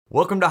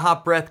Welcome to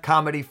Hot Breath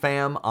Comedy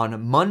Fam.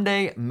 On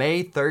Monday,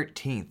 May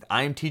 13th,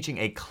 I am teaching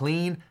a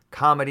clean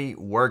comedy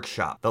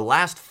workshop. The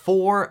last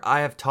 4 I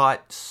have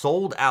taught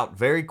sold out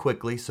very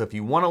quickly, so if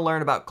you want to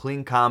learn about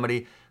clean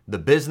comedy, the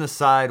business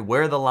side,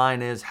 where the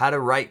line is, how to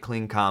write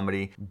clean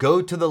comedy,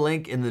 go to the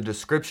link in the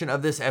description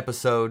of this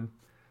episode,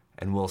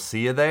 and we'll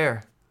see you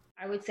there.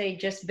 I would say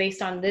just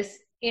based on this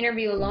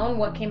interview alone,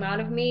 what came out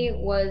of me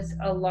was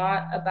a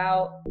lot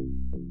about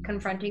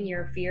confronting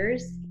your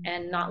fears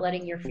and not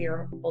letting your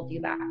fear hold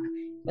you back,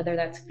 whether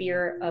that's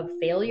fear of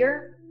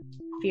failure,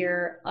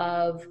 fear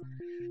of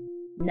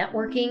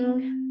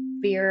networking,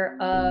 fear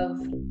of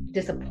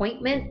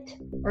disappointment,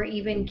 or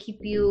even keep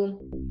you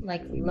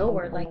like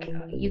lower. Like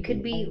you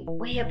could be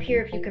way up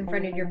here if you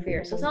confronted your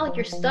fear. So it's not like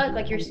you're stuck,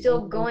 like you're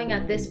still going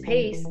at this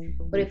pace,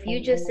 but if you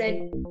just said,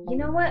 you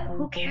know what,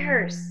 who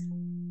cares,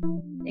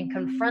 and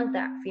confront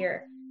that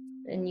fear,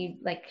 and you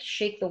like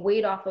shake the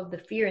weight off of the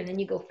fear, and then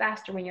you go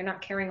faster when you're not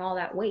carrying all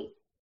that weight.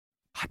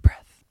 Hot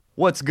Breath.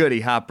 What's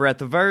goody, Hot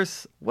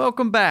Breathiverse?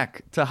 Welcome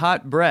back to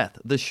Hot Breath,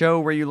 the show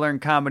where you learn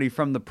comedy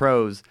from the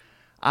pros.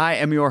 I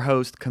am your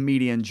host,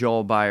 comedian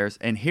Joel Byers,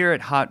 and here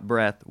at Hot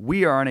Breath,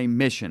 we are on a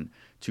mission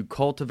to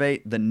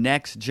cultivate the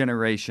next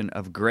generation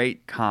of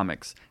great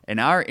comics. And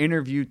our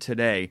interview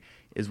today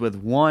is with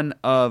one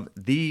of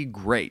the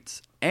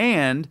greats.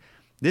 And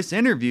this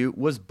interview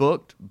was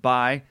booked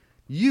by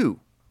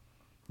you,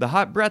 the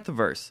Hot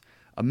Breathiverse,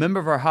 a member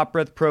of our Hot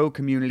Breath Pro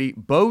community,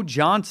 Bo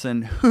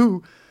Johnson,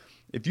 who,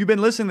 if you've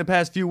been listening the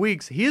past few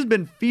weeks, he has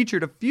been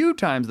featured a few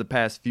times the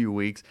past few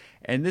weeks,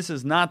 and this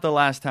is not the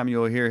last time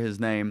you'll hear his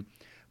name,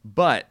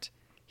 but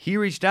he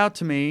reached out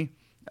to me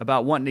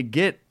about wanting to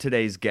get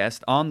today's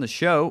guest on the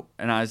show,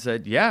 and I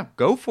said, yeah,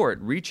 go for it,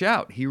 reach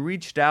out. He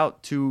reached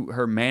out to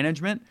her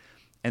management,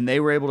 and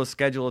they were able to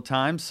schedule a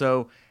time,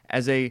 so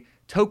as a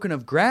token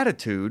of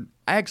gratitude,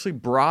 I actually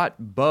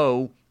brought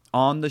Bo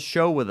on the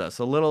show with us.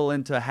 A little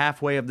into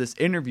halfway of this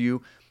interview,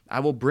 I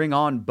will bring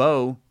on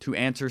Bo to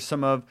answer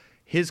some of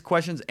his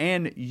questions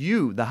and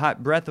you, the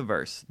Hot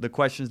Breathiverse, the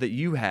questions that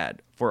you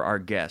had for our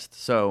guest.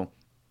 So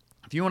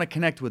if you want to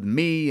connect with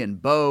me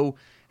and Bo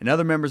and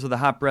other members of the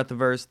Hot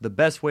Breathiverse, the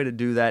best way to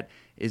do that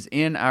is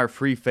in our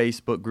free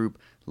Facebook group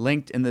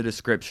linked in the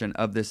description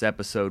of this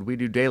episode. We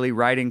do daily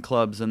writing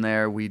clubs in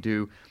there. We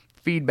do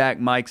feedback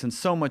mics and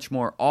so much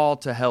more, all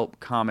to help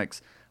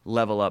comics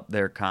level up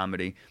their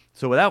comedy.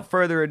 So without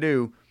further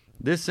ado,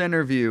 this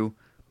interview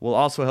will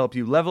also help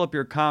you level up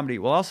your comedy.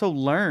 We'll also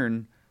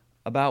learn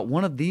about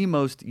one of the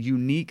most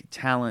unique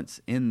talents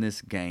in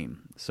this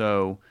game.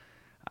 So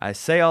I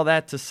say all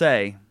that to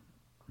say,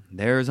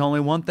 there's only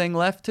one thing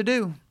left to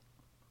do,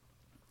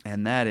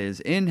 and that is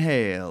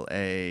inhale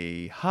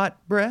a hot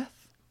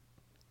breath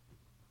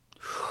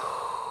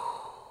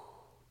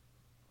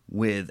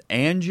with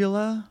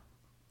Angela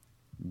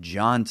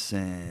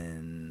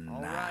Johnson.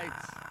 All right,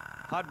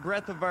 Hot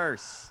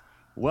Breathiverse.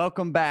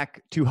 Welcome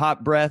back to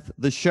Hot Breath,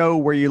 the show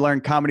where you learn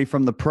comedy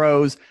from the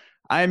pros.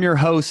 I am your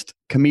host,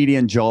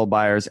 comedian Joel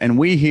Byers, and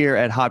we here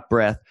at Hot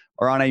Breath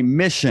are on a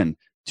mission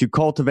to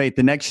cultivate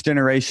the next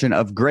generation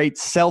of great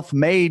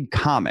self-made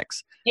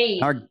comics.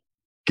 Hey. Our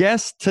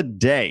guest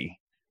today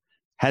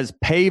has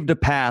paved a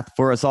path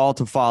for us all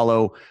to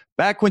follow.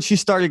 Back when she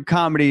started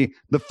comedy,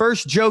 the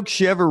first joke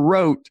she ever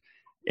wrote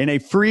in a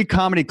free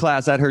comedy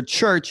class at her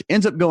church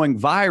ends up going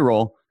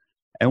viral.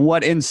 And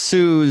what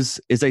ensues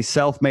is a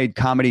self-made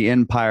comedy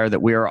empire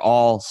that we are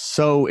all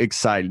so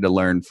excited to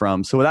learn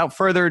from. So without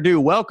further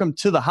ado, welcome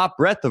to the Hot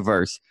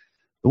Breathiverse,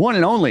 the one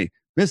and only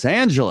Miss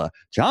Angela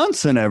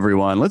Johnson,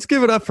 everyone. Let's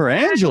give it up for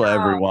Angela,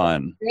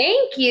 everyone.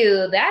 Thank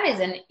you. That is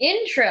an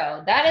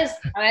intro. That is,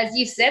 as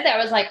you said that,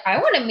 I was like, I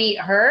want to meet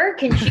her.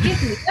 Can she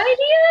give me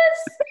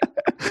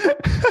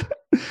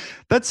ideas?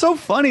 That's so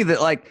funny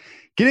that, like,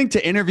 getting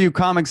to interview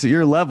comics at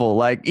your level,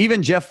 like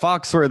even Jeff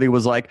Foxworthy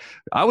was like,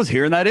 I was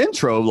hearing that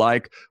intro,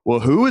 like,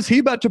 well, who is he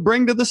about to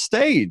bring to the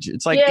stage?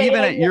 It's like,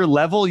 at your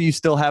level, you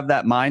still have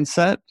that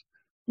mindset.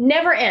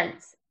 Never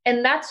ends.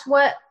 And that's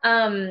what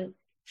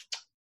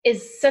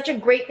is such a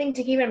great thing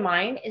to keep in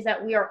mind, is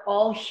that we are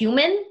all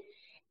human,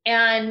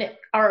 and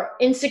our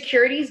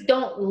insecurities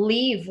don't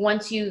leave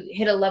once you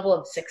hit a level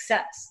of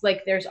success.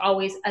 Like there's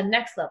always a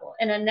next level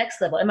and a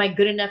next level. Am I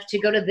good enough to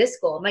go to this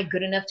goal? Am I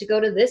good enough to go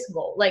to this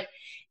goal? Like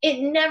it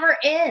never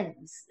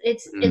ends.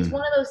 It's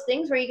one of those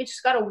things where you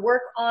just got to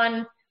work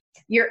on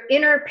your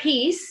inner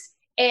peace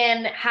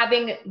and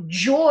having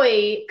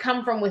joy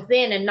come from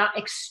within and not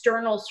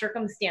external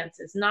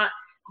circumstances, not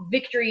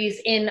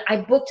victories in I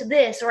booked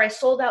this or I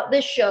sold out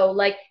this show.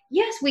 Like,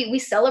 yes, we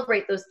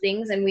celebrate those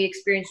things and we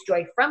experience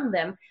joy from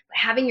them, but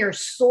having your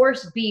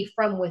source be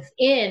from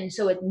within,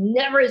 so it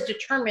never is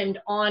determined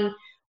on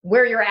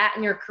where you're at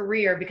in your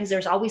career, because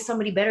there's always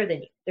somebody better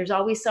than you. There's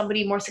always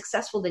somebody more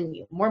successful than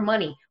you, more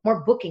money,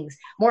 more bookings,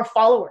 more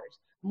followers,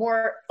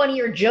 more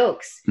funnier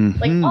jokes,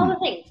 like all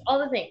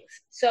the things.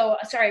 So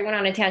sorry, I went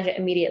on a tangent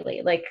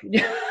immediately. Like,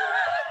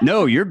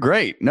 no, you're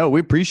great. No, we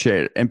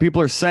appreciate it. And people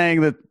are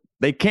saying that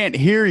they can't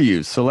hear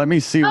you. So let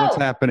me see what's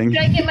happening. Did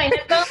I get my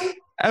headphones?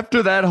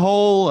 After that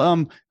whole,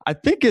 I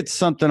think it's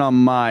something on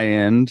my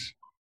end.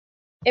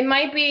 It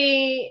might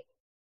be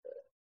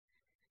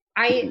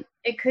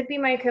it could be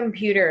my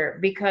computer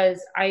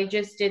because I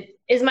just did.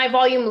 Is my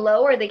volume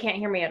low or they can't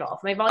hear me at all?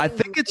 If my I volume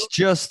think it's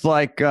just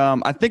like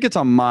I think it's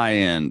on my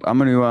end. I'm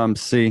going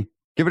to see.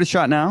 Give it a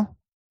shot now.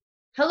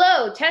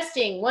 Hello,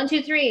 testing 1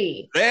 2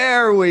 3.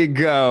 There we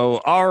go.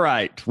 All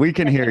right, we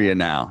can hear you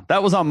now.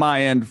 That was on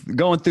my end.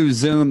 Going through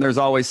Zoom, there's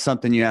always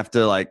something you have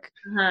to like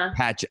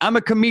patch. I'm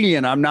a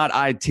comedian. I'm not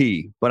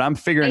IT, but I'm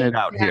figuring it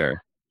out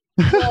here.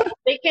 Well,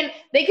 they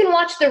can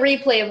watch the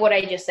replay of what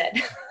I just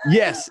said.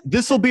 Yes,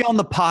 this will be on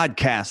the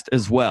podcast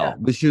as well.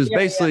 But she was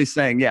basically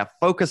saying,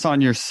 focus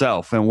on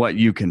yourself and what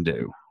you can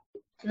do.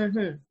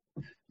 Mm-hmm.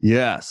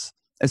 Yes.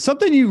 And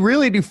something you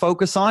really do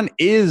focus on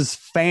is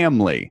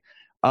family,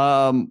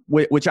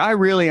 which I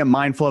really am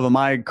mindful of in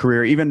my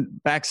career. Even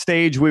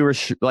backstage, we were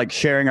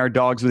sharing our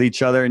dogs with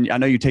each other. And I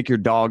know you take your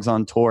dogs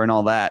on tour and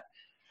all that.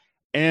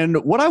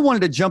 And what I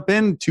wanted to jump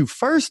into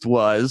first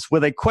was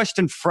with a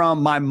question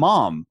from my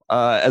mom,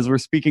 as we're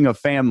speaking of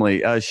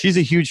family. She's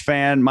a huge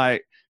fan.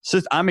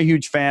 I'm a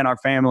huge fan. Our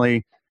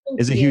family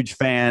is a huge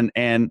fan.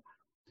 And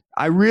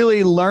I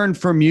really learned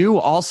from you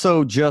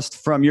also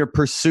just from your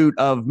pursuit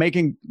of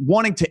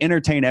wanting to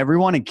entertain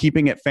everyone and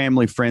keeping it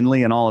family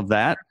friendly and all of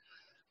that.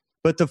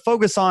 But to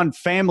focus on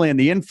family and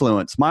the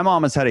influence, my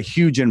mom has had a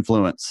huge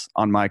influence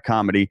on my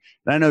comedy.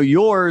 And I know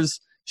yours,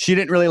 she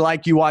didn't really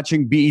like you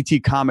watching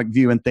BET Comic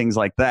View and things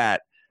like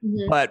that.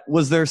 Mm-hmm. But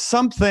was there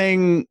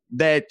something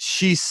that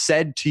she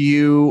said to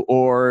you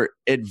or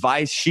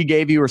advice she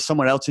gave you or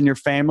someone else in your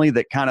family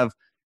that kind of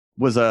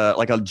was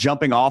a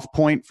jumping off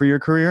point for your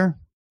career?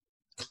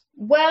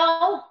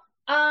 Well,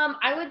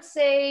 I would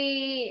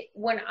say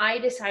when I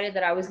decided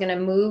that I was going to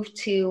move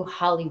to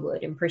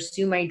Hollywood and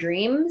pursue my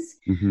dreams,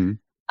 mm-hmm.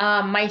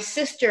 My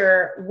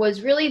sister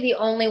was really the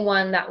only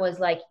one that was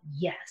like,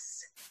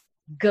 yes,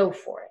 go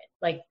for it.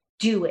 Like,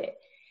 do it.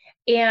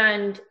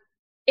 And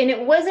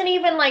it wasn't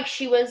even like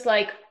she was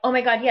like, oh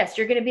my God, yes,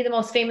 you're going to be the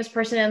most famous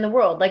person in the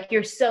world. Like,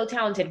 you're so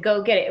talented.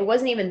 Go get it. It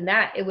wasn't even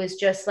that. It was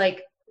just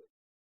like,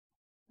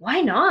 why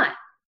not?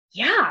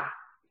 Yeah,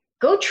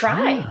 go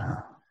try. Yeah.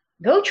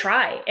 Go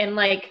try. And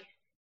like,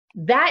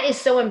 that is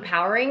so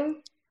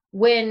empowering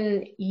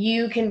when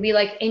you can be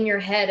like in your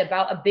head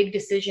about a big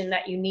decision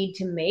that you need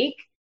to make.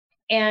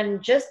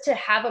 And just to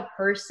have a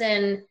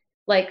person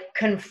like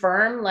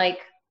confirm, like,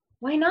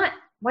 why not?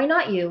 Why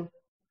not you?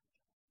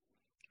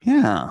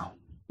 Yeah.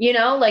 You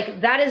know, like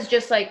that is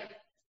just like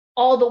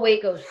all the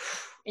weight goes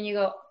and you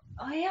go,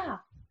 oh yeah,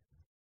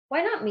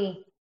 why not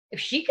me? If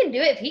she can do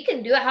it, if he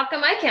can do it, how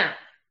come I can't?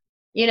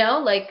 You know,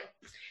 like,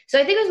 so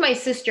I think it was my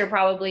sister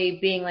probably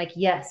being like,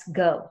 yes,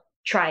 go,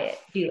 try it,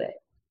 do it.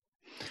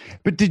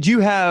 But did you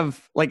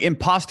have like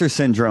imposter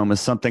syndrome is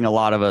something a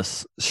lot of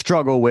us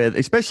struggle with,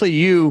 especially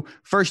you,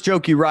 first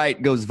joke you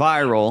write goes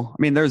viral. I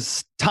mean,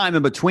 there's time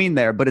in between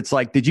there, but it's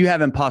like, did you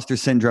have imposter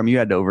syndrome you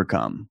had to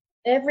overcome?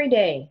 Every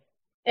day,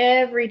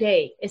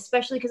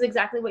 especially because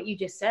exactly what you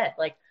just said,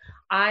 like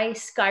I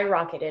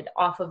skyrocketed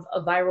off of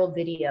a viral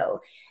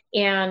video.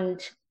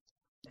 And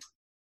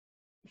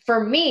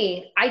for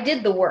me, I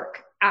did the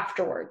work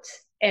afterwards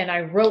and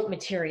I wrote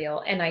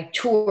material and I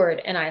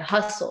toured and I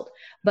hustled.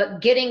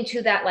 But getting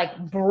to that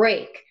like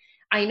break,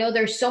 I know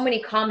there's so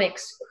many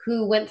comics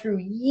who went through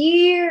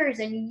years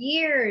and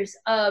years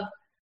of,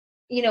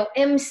 you know,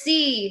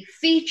 MC,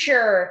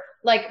 feature,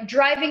 like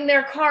driving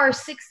their car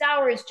 6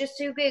 hours just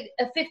to get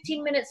a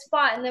 15-minute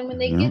spot. And then when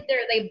they get there,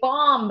 they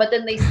bomb, but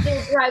then they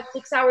still drive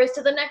 6 hours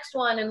to the next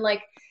one. And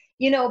like,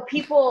 you know,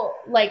 people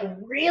like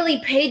really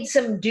paid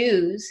some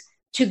dues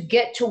to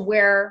get to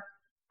where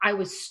I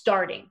was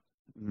starting.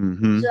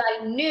 Mm-hmm. So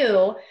I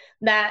knew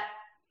that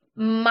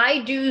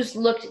my dues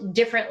looked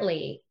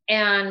differently.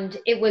 And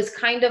it was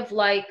kind of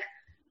like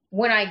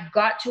when I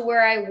got to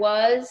where I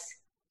was,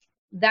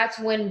 that's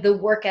when the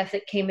work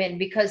ethic came in.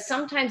 Because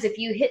sometimes if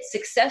you hit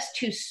success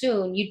too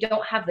soon, you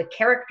don't have the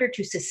character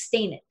to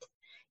sustain it.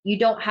 You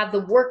don't have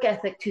the work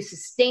ethic to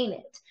sustain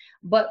it.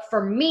 But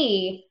for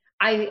me,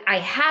 I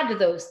had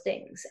those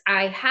things.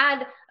 I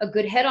had a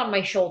good head on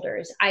my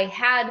shoulders. I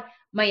had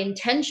my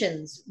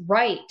intentions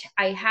right.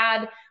 I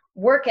had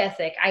work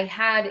ethic. I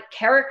had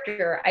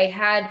character. I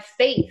had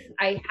faith.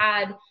 I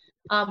had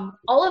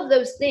all of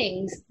those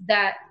things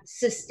that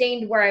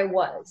sustained where I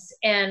was.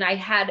 And I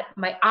had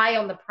my eye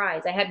on the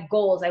prize. I had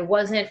goals. I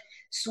wasn't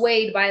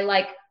swayed by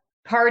like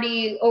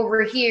party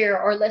over here,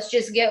 or let's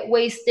just get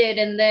wasted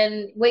and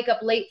then wake up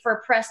late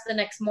for press the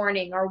next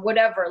morning or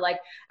whatever. Like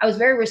I was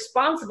very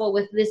responsible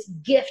with this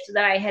gift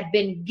that I had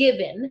been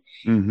given,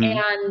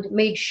 and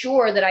made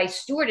sure that I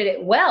stewarded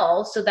it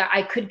well so that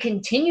I could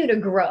continue to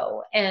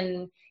grow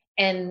and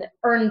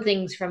earn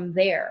things from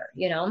there,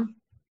 you know?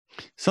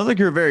 Sounds like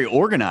you're very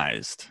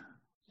organized.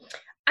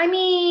 I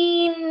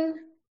mean,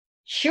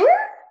 sure.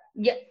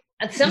 Yeah.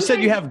 You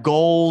said you have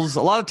goals.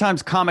 A lot of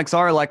times comics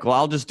are like, well,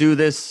 I'll just do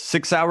this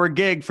 6-hour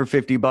gig for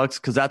 $50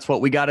 because that's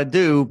what we got to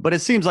do. But it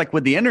seems like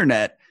with the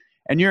internet,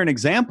 and you're an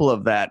example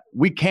of that,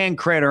 we can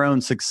create our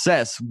own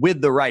success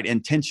with the right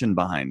intention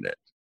behind it.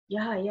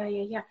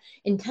 Yeah.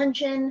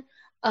 Intention.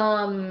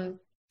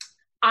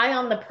 eye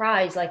on the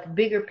prize, like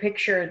bigger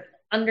picture,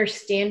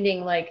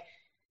 understanding like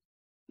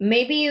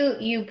maybe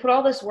you put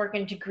all this work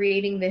into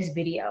creating this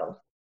video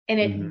and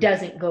it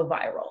doesn't go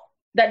viral.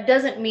 That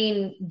doesn't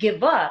mean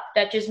give up.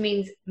 That just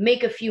means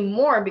make a few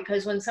more,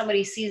 because when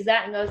somebody sees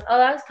that and goes, oh,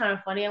 that's kind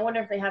of funny, I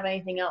wonder if they have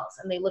anything else,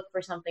 and they look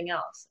for something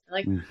else.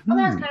 Like, oh,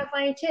 that's kind of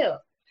funny too.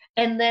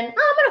 And then I'm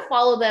going to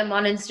follow them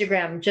on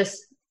Instagram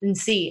just and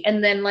see.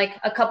 And then like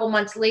a couple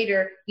months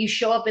later, you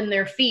show up in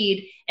their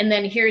feed, and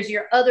then here's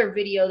your other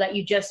video that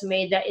you just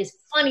made that is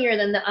funnier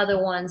than the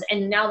other ones.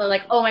 And now they're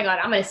like, oh my God,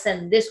 I'm going to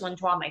send this one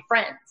to all my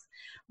friends.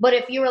 But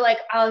if you were like,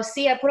 oh,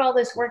 see, I put all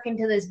this work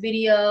into this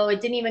video,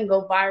 it didn't even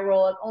go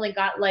viral, it only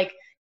got like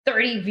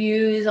 30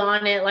 views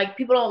on it, like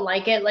people don't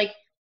like it, like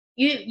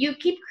you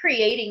keep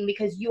creating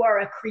because you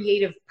are a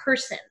creative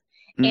person.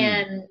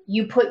 And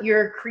you put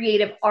your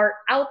creative art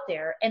out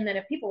there, and then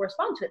if people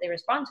respond to it, they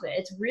respond to it.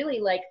 It's really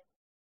like,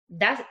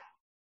 that's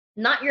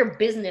not your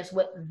business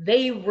what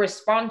they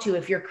respond to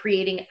if you're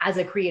creating as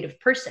a creative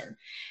person.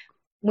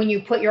 When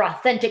you put your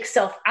authentic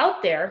self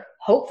out there,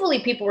 hopefully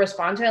people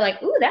respond to it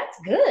like, ooh, that's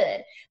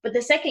good. But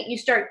the second you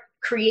start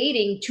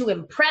creating to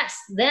impress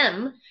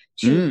them,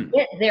 to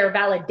get their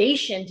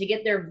validation, to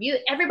get their view,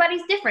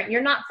 everybody's different.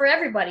 You're not for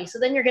everybody. So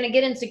then you're going to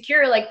get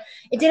insecure. Like,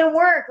 it didn't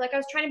work. Like, I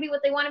was trying to be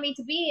what they wanted me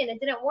to be and it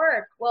didn't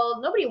work.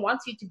 Well, nobody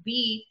wants you to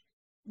be,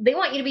 they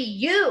want you to be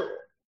you.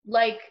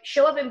 Like,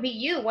 show up and be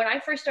you. When I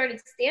first started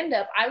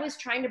stand-up, I was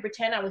trying to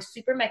pretend I was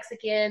super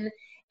Mexican.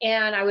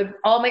 And I would,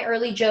 all my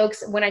early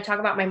jokes, when I talk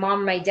about my mom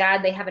and my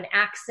dad, they have an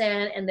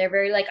accent and they're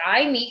very like,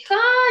 ay,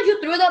 mija, you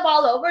threw the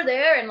ball over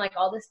there, and like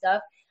all this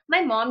stuff.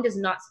 My mom does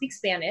not speak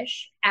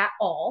Spanish at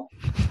all.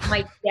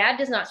 My dad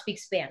does not speak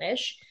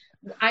Spanish.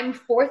 I'm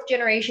fourth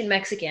generation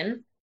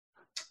Mexican.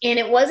 And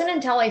it wasn't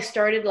until I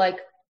started like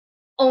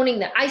owning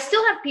that. I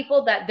still have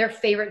people that their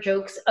favorite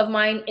jokes of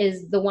mine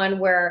is the one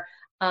where,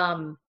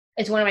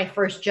 it's one of my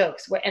first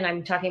jokes and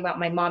I'm talking about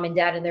my mom and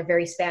dad and their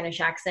very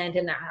Spanish accent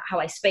and how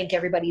I spank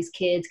everybody's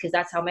kids, because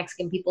that's how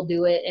Mexican people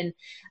do it. And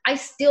I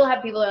still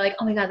have people that are like,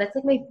 oh my God, that's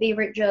like my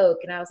favorite joke.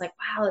 And I was like,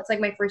 wow, it's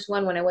like my first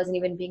one when I wasn't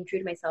even being true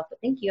to myself. But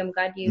thank you. I'm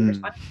glad you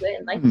responded to it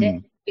and liked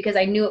it, because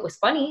I knew it was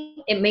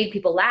funny. It made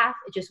people laugh.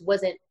 It just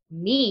wasn't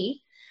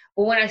me.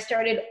 But when I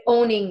started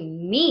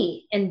owning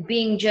me and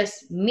being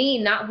just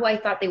me, not who I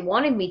thought they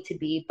wanted me to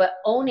be, but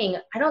owning,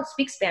 I don't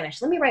speak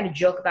Spanish. Let me write a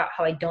joke about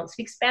how I don't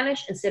speak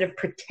Spanish instead of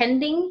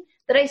pretending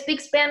that I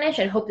speak Spanish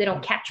and hope they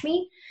don't catch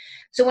me.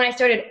 So when I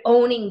started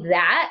owning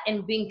that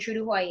and being true to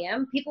who I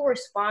am, people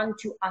respond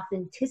to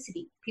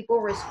authenticity. People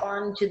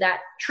respond to that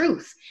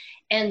truth.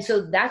 And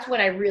so that's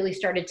when I really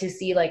started to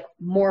see like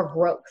more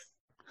growth.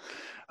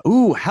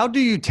 Ooh, how do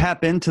you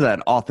tap into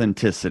that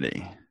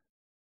authenticity?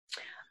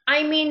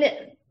 I mean,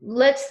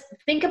 let's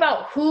think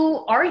about,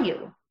 who are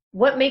you?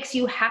 What makes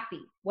you happy?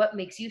 What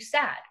makes you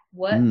sad?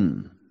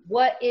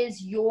 What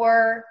is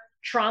your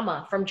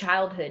trauma from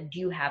childhood? Do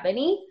you have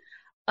any?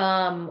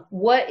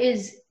 What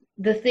is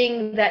the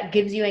thing that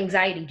gives you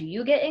anxiety? Do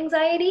you get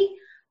anxiety?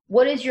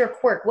 What is your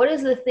quirk? What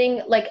is the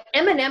thing, like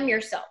Eminem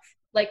yourself,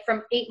 like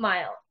from 8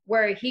 Mile,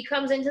 where he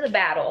comes into the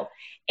battle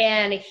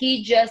and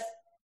he just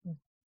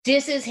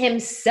disses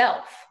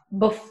himself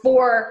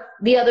before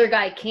the other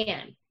guy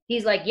can.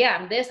 He's like, yeah,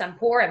 I'm this, I'm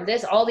poor, I'm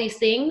this, all these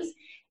things.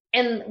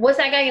 And what's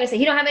that guy going to say?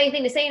 He don't have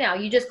anything to say now.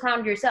 You just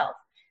clowned yourself.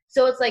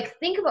 So it's like,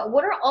 think about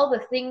what are all the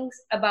things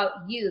about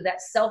you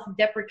that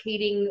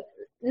self-deprecating,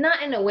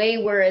 not in a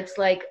way where it's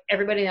like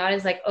everybody in the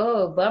audience is like,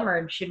 oh,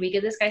 bummer, should we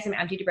give this guy some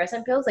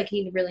antidepressant pills? Like,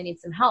 he really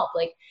needs some help.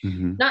 Like,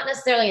 not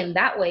necessarily in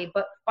that way,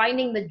 but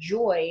finding the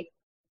joy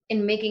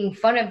in making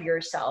fun of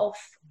yourself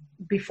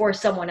before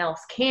someone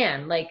else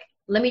can. Like,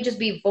 let me just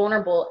be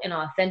vulnerable and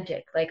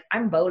authentic. Like,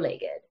 I'm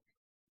bow-legged.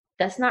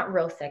 That's not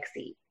real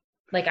sexy.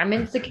 Like, I'm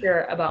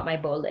insecure about my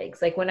bow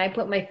legs. Like, when I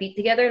put my feet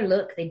together,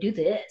 look, they do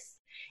this.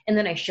 And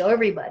then I show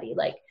everybody.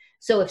 Like,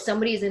 so if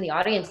somebody's in the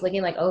audience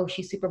looking like, oh,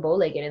 she's super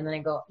bow-legged, and then I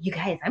go, you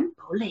guys, I'm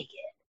bow-legged.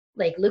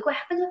 Like, look what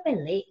happens with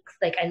my legs.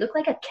 Like, I look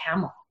like a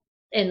camel.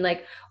 And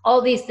like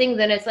all these things.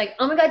 And it's like,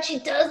 oh my God, she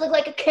does look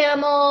like a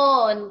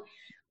camel. And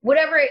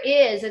whatever it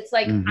is, it's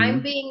like,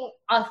 I'm being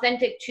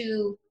authentic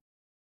to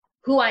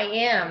who I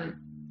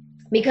am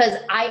because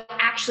I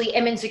actually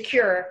am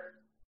insecure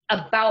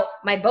about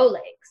my bow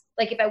legs.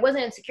 Like, if I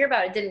wasn't insecure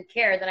about it, didn't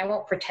care, then I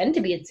won't pretend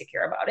to be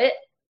insecure about it.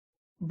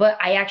 But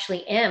I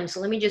actually am.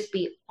 So let me just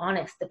be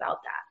honest about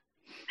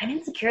that. I'm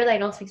insecure that I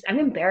don't speak. I'm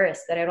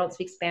embarrassed that I don't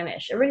speak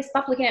Spanish. Everybody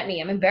stop looking at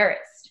me. I'm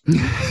embarrassed.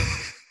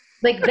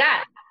 Like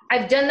that.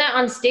 I've done that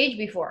on stage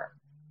before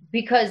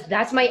because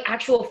that's my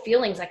actual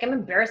feelings. Like, I'm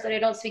embarrassed that I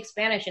don't speak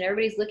Spanish and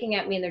everybody's looking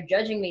at me and they're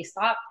judging me.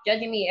 Stop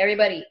judging me,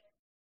 everybody.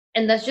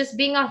 And that's just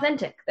being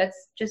authentic.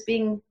 That's just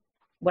being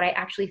what I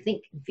actually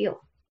think and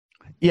feel.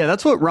 Yeah,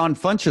 that's what Ron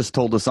Funches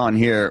told us on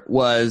here,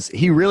 was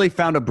he really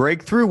found a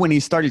breakthrough when he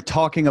started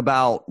talking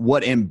about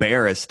what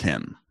embarrassed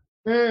him.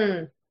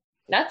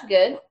 That's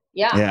good.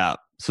 Yeah. Yeah.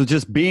 So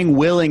just being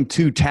willing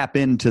to tap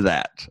into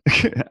that,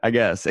 I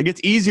guess. It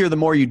gets easier the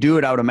more you do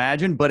it, I would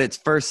imagine, but it's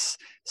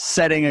first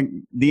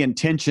setting the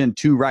intention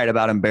to write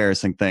about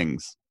embarrassing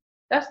things.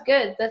 That's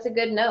good. That's a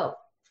good note.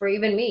 for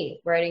even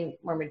me writing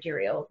more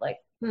material. Like,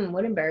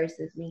 what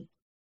embarrasses me?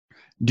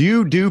 Do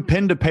you do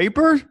pen to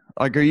paper?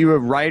 Like, are you a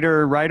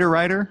writer?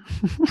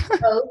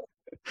 Both.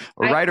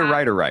 Or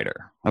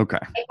writer? Okay.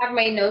 I have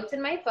my notes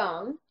in my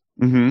phone.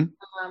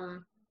 Mm-hmm.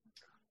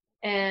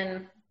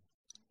 And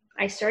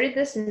I started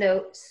this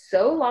note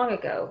so long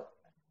ago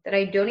that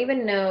I don't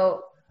even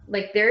know,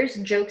 like, there's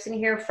jokes in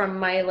here from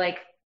my, like,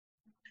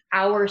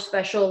 hour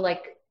special,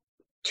 like,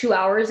 2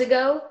 hours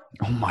ago.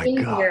 Oh my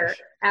gosh. Here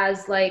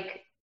as, like,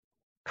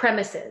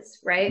 premises,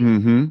 right?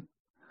 Mm-hmm.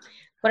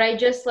 But I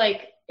just,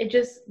 like, it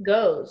just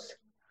goes.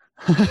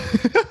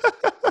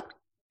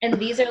 And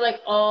these are,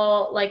 like,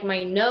 all, like,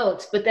 my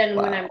notes. But then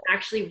when I'm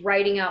actually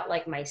writing out,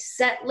 like, my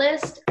set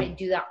list, I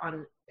do that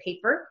on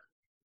paper.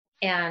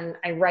 And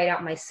I write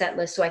out my set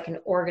list so I can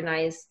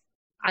organize.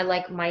 I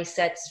like my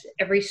sets.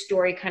 Every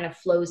story kind of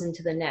flows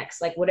into the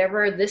next. Like,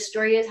 whatever this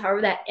story is,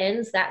 however that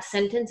ends, that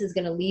sentence is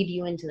going to lead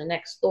you into the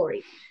next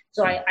story.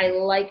 So I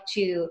like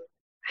to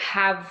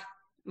have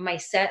my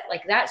set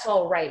like that. So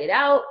I'll write it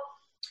out.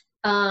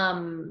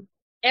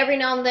 Every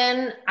now and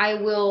then I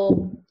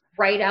will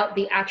write out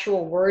the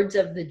actual words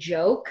of the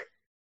joke.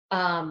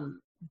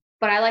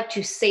 But I like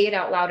to say it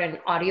out loud and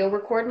audio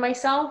record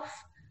myself.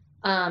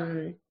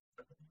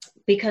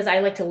 Because I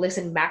like to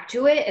listen back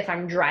to it. If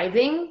I'm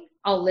driving,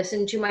 I'll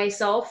listen to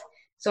myself.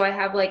 So I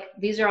have, like,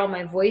 these are all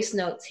my voice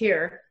notes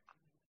here.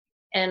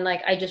 And,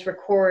 like, I just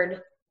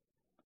record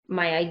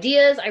my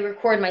ideas. I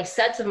record my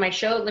sets of my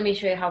show. Let me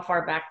show you how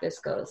far back this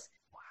goes.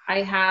 I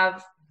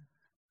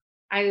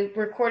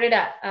recorded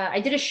I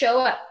did a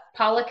show at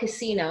Paula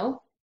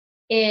Casino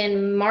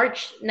in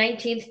March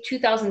 19th,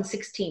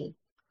 2016.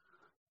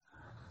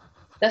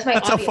 That's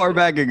how far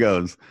back it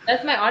goes.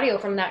 That's my audio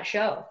from that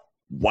show.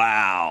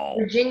 Wow.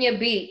 Virginia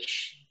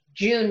Beach,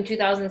 June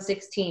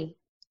 2016.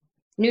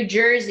 New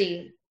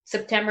Jersey,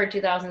 September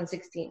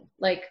 2016.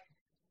 Like,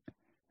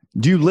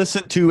 do you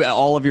listen to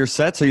all of your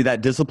sets? Are you that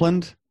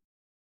disciplined?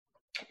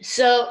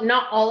 So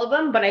not all of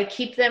them, but I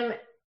keep them.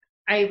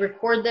 I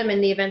record them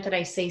in the event that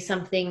I say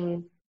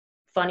something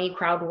funny,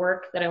 crowd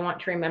work that I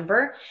want to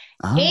remember.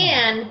 Oh.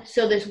 And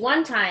so this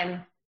one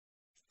time,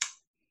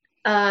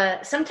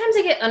 sometimes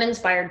I get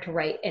uninspired to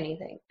write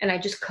anything and I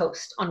just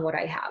coast on what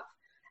I have.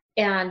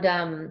 And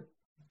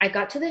I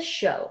got to this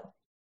show.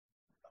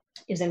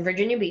 It was in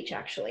Virginia Beach,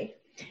 actually.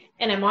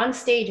 And I'm on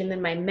stage, and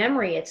then my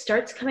memory, it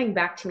starts coming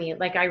back to me.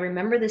 Like, I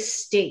remember this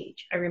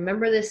stage. I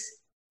remember this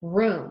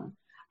room.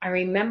 I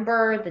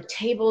remember the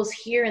tables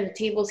here and the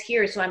tables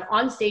here. So I'm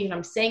on stage, and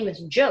I'm saying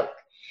this joke.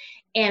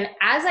 And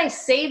as I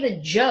say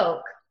the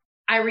joke,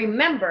 I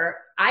remember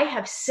I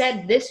have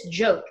said this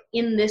joke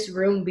in this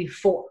room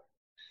before.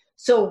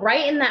 So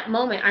right in that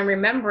moment, I'm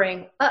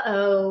remembering,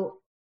 am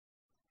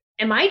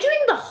I doing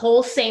the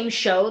whole same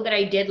show that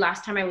I did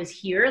last time I was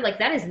here? Like,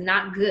 that is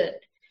not good.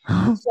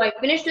 So I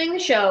finished doing the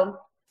show.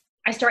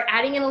 I start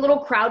adding in a little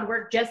crowd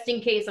work just in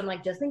case. I'm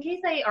like, just in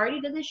case I already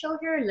did this show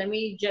here, let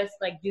me just,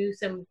 like, do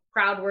some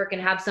crowd work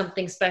and have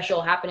something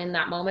special happen in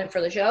that moment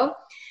for the show.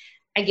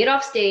 I get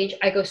off stage.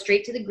 I go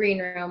straight to the green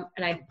room,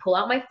 and I pull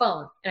out my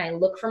phone, and I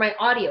look for my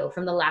audio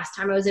from the last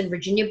time I was in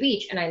Virginia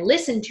Beach, and I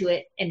listen to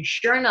it. And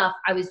sure enough,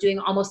 I was doing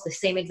almost the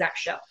same exact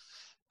show.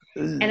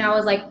 And I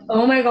was like,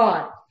 oh my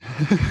God,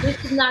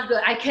 this is not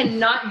good. I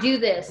cannot do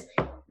this.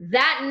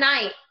 That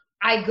night,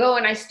 I go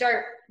and I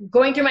start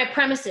going through my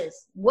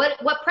premises. What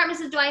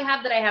premises do I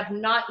have that I have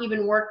not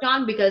even worked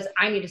on? Because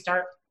I need to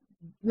start,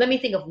 let me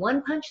think of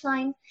one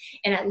punchline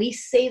and at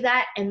least say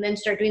that, and then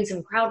start doing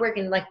some crowd work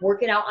and, like,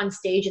 work it out on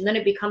stage. And then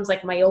it becomes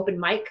like my open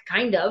mic,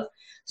 kind of.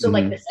 So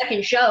like the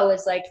second show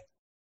is like,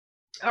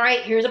 all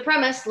right, here's a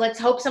premise. Let's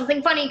hope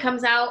something funny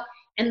comes out.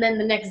 And then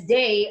the next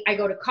day I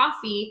go to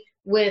coffee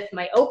with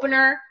my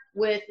opener,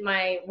 with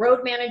my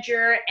road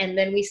manager. And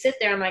then we sit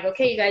there. I'm like,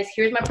 okay, you guys,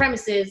 here's my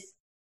premises.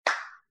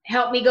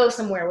 Help me go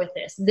somewhere with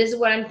this. This is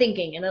what I'm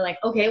thinking. And they're like,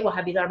 okay, well,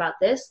 have you thought about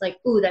this? Like,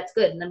 ooh, that's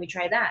good. And then we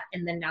try that.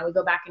 And then now we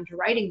go back into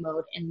writing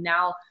mode. And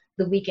now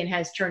the weekend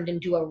has turned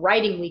into a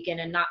writing weekend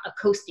and not a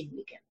coasting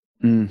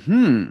weekend.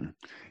 Mm-hmm.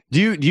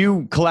 Do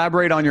you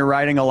collaborate on your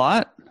writing a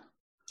lot?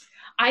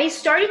 I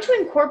started to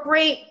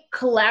incorporate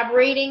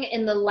collaborating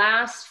in the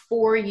last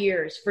 4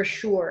 years, for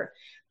sure.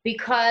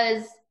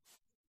 Because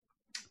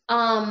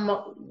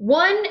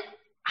one,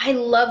 I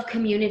love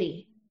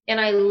community, and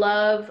I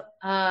love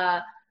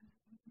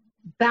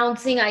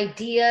bouncing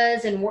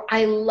ideas, and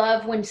I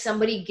love when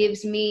somebody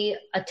gives me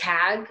a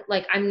tag.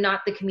 Like, I'm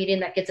not the comedian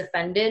that gets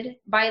offended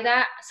by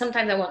that.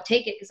 Sometimes I won't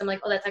take it because I'm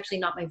like, oh, that's actually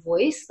not my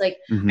voice. Like,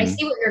 I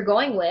see what you're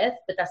going with,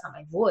 but that's not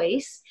my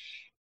voice.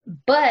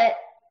 But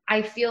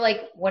I feel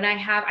like when I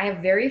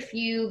have very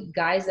few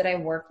guys that I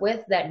work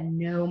with that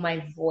know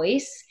my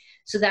voice,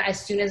 so that as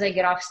soon as I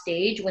get off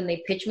stage, when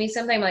they pitch me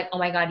something, I'm like, oh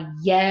my God,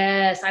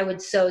 yes, I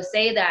would so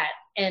say that.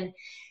 And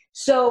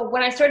so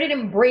when I started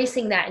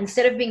embracing that,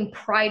 instead of being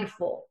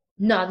prideful,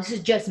 no, this is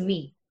just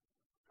me.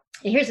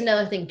 And here's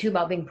another thing too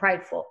about being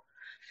prideful.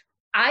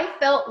 I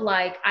felt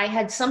like I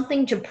had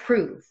something to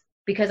prove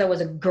because I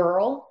was a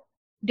girl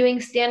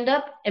doing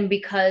stand-up and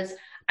because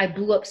I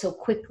blew up so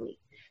quickly.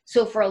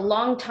 So for a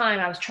long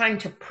time, I was trying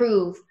to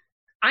prove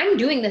I'm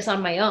doing this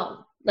on my own.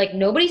 Like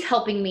nobody's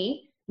helping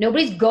me.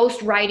 Nobody's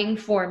ghost writing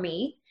for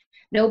me.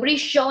 Nobody's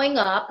showing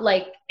up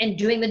like and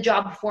doing the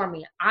job for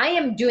me. I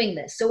am doing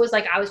this. So it was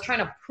like I was trying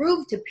to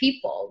prove to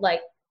people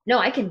like, no,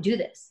 I can do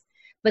this.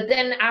 But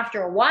then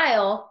after a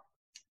while,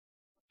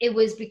 it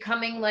was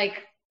becoming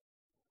like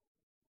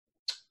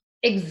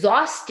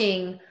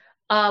exhausting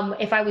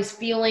if I was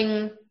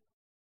feeling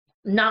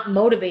not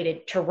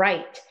motivated to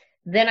write.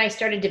 Then I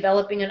started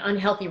developing an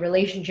unhealthy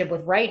relationship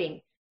with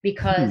writing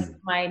because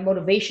my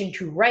motivation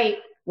to write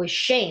was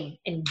shame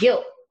and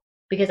guilt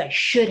because I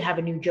should have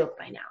a new joke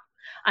by now.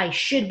 I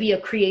should be a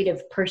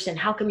creative person.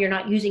 How come you're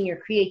not using your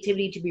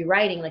creativity to be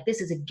writing? Like,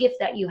 this is a gift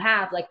that you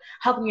have. Like,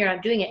 how come you're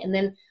not doing it? And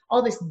then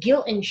all this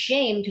guilt and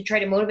shame to try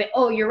to motivate,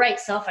 oh, you're right,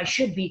 self, I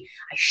should be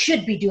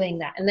doing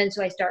that. And then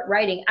so I start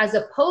writing, as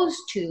opposed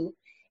to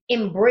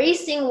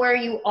embracing where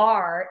you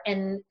are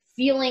and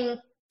feeling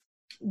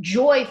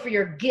joy for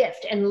your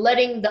gift and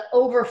letting the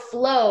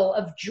overflow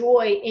of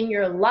joy in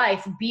your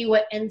life be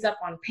what ends up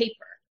on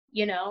paper,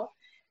 you know?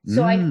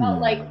 So I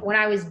felt like when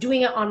I was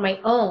doing it on my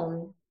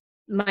own,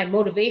 my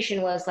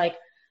motivation was like,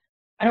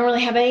 I don't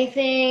really have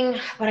anything,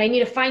 but I need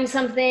to find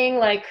something,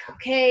 like,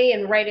 okay,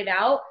 and write it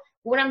out.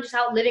 When I'm just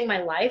out living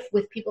my life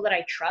with people that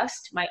I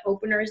trust, my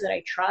openers that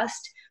I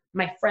trust,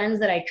 my friends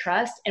that I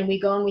trust, and we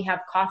go and we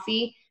have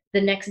coffee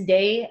the next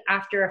day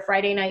after a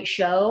Friday night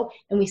show,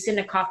 and we sit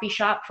in a coffee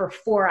shop for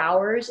 4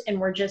 hours and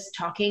we're just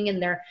talking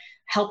and they're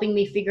helping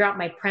me figure out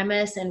my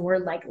premise, and we're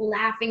like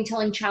laughing,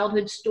 telling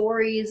childhood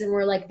stories, and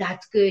we're like,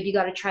 that's good, you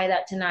got to try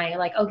that tonight.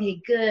 Like,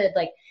 okay, good.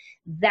 Like,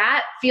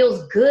 that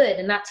feels good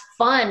and that's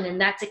fun and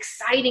that's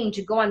exciting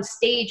to go on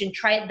stage and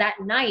try it that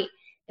night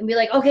and be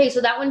like, okay, so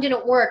that one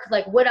didn't work.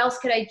 Like, what else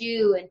could I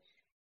do? And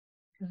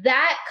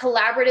that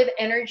collaborative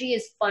energy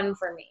is fun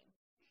for me.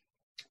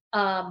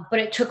 But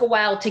it took a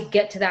while to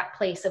get to that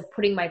place of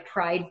putting my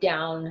pride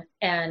down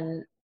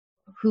and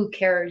who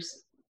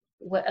cares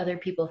what other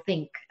people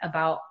think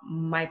about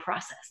my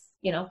process,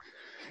 you know?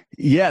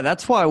 Yeah,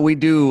 that's why we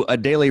do a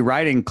daily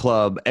writing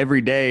club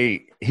every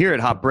day here at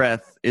Hot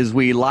Breath. Is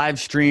we live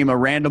stream a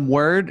random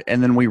word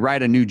and then we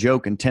write a new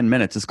joke in 10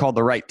 minutes. It's called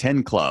the Write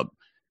 10 Club.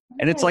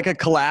 And it's like a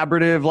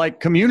collaborative like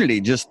community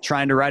just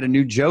trying to write a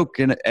new joke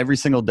in every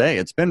single day.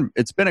 It's been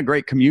a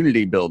great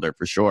community builder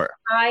for sure.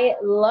 I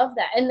love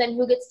that. And then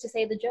who gets to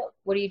say the joke?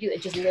 What do you do?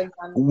 It just lives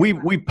on.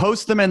 We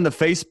post them in the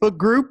Facebook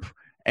group.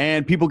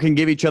 And people can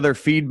give each other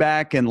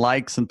feedback and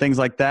likes and things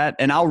like that.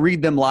 And I'll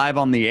read them live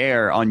on the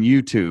air on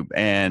YouTube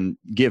and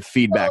give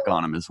feedback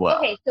on them as well.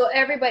 Okay, so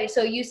everybody,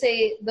 so you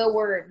say the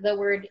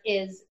word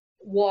is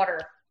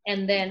water,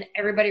 and then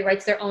everybody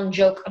writes their own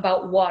joke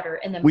about water.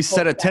 And then we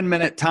set a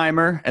 10-minute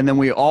timer, and then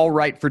we all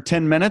write for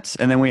 10 minutes,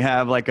 and then we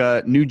have like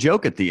a new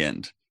joke at the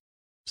end.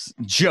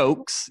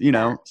 Jokes, you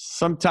know,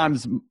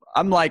 sometimes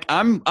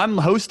I'm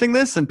hosting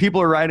this and people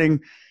are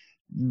writing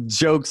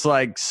jokes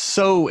like,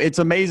 so it's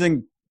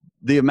amazing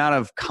the amount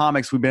of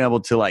comics we've been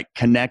able to like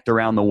connect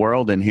around the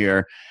world in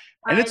here.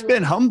 And it's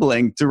been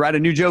humbling to write a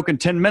new joke in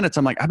 10 minutes.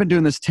 I'm like, I've been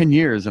doing this 10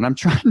 years and I'm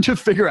trying to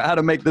figure out how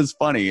to make this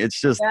funny.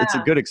 It's just, it's a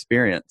good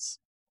experience.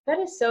 That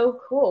is so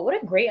cool. What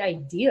a great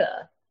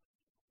idea.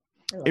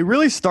 It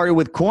really started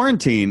with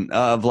quarantine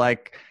of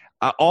like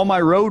all my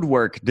road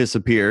work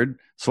disappeared.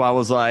 So I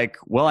was like,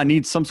 well, I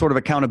need some sort of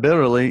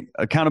accountability.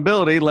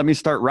 Let me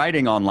start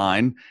writing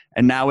online.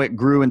 And now it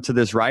grew into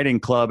this writing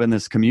club and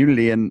this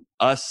community and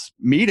us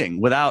meeting.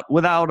 Without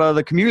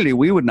the community,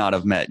 we would not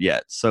have met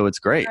yet. So it's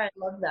great. I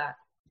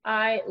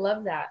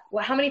love that.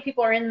 Well, how many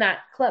people are in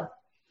that club?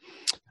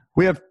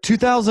 We have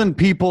 2,000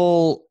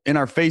 people in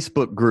our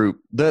Facebook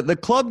group. The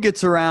club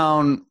gets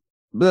around,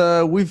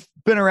 we've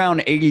been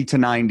around 80 to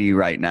 90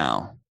 right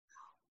now.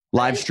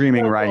 Live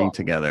streaming, writing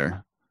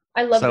together.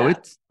 I love that.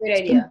 It's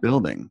been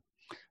building.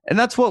 And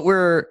that's what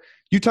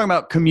you talking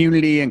about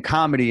community and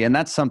comedy. And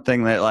that's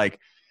something that like,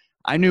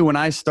 I knew when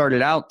I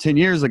started out 10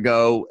 years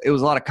ago, it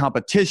was a lot of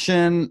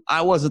competition.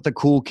 I wasn't the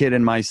cool kid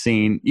in my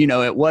scene. You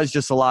know, it was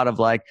just a lot of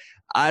like,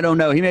 I don't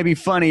know, he may be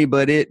funny,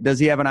 but does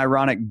he have an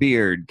ironic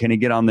beard? Can he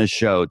get on this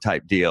show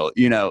type deal?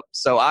 You know,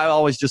 so I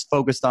always just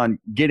focused on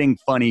getting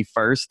funny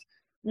first.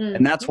 Mm-hmm.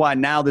 And that's why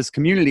now this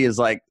community is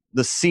like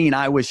the scene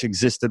I wish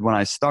existed when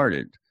I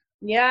started.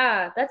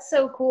 Yeah, that's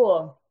so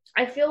cool.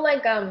 I feel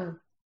like,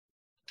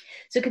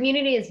 so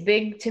community is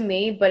big to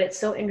me, but it's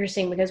so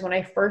interesting because when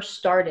I first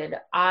started,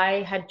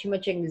 I had too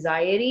much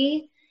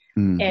anxiety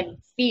and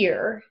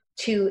fear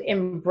to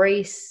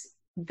embrace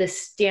the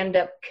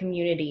stand-up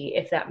community,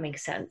 if that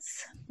makes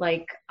sense.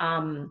 Like,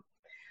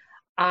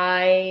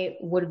 I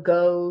would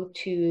go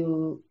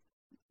to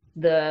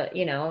the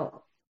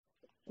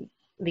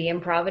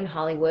Improv in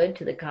Hollywood,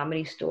 to the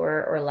Comedy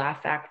Store or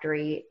Laugh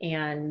Factory,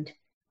 and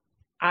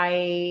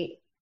I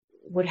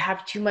would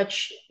have too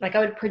much, like I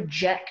would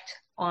project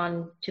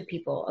on to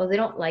people, oh, they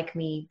don't like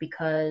me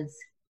because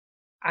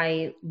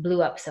I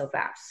blew up so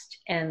fast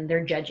and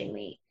they're judging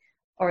me,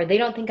 or they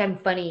don't think I'm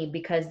funny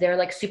because they're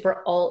like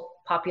super alt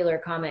popular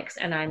comics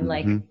and I'm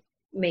like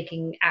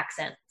making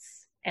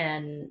accents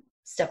and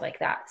stuff like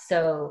that.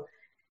 So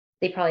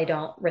they probably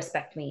don't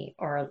respect me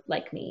or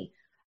like me.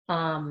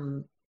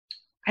 Um,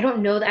 I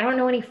don't know. I don't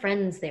know any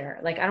friends there.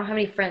 Like, I don't have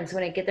any friends.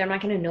 When I get there, I'm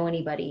not going to know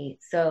anybody.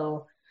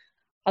 So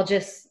I'll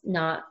just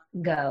not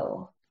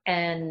go.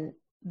 And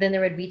then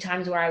there would be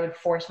times where I would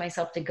force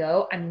myself to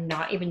go. I'm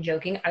not even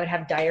joking. I would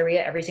have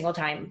diarrhea every single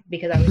time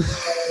because I was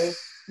so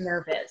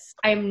nervous.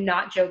 I'm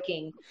not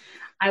joking.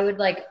 I would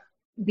like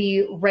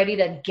be ready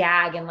to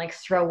gag and like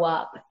throw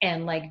up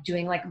and like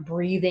doing like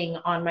breathing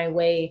on my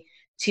way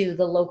to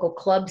the local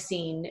club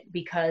scene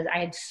because I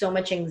had so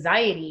much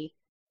anxiety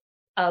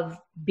of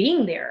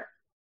being there.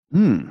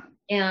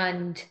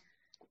 And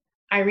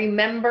I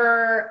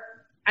remember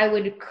I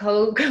would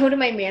go to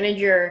my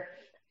manager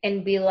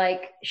and be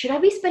like, should I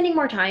be spending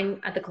more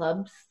time at the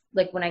clubs?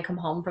 Like when I come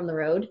home from the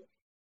road?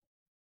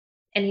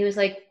 And he was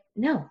like,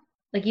 no,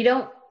 like you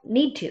don't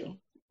need to.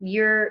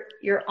 You're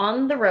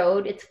on the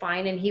road. It's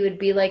fine. And he would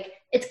be like,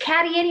 it's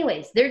catty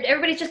anyways.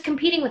 Everybody's just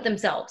competing with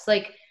themselves,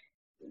 like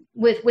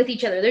with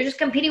each other. They're just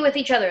competing with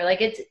each other.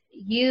 Like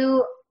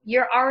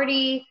you're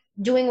already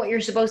doing what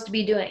you're supposed to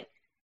be doing.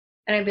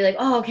 And I'd be like,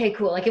 oh, okay,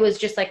 cool. Like it was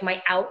just like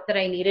my out that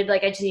I needed.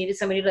 Like I just needed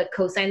somebody to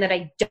co-sign that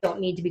I don't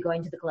need to be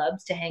going to the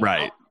clubs to hang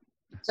out.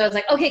 So I was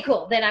like, okay,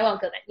 cool. Then I won't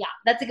go then. Yeah,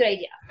 that's a good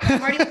idea.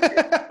 I'm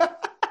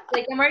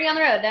already on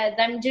the road.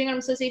 I'm doing what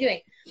I'm supposed to be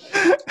doing.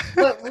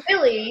 But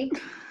really,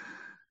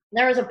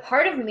 there was a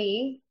part of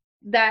me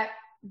that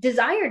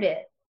desired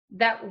it,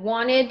 that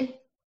wanted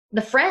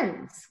the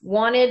friends,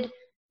 wanted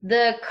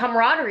the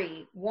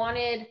camaraderie,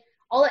 wanted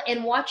all.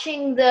 And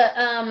watching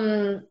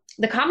the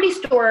Comedy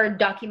Store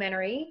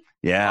documentary.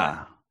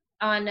 Yeah.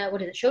 On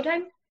what is it,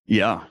 Showtime?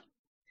 Yeah.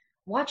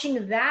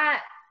 Watching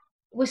that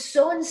was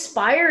so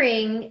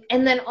inspiring.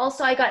 And then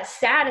also I got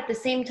sad at the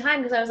same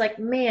time because I was like,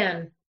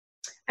 man,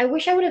 I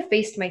wish I would have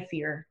faced my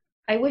fear.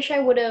 I wish I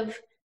would have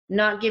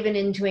not given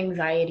in to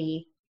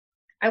anxiety.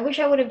 I wish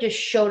I would have just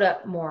showed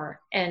up more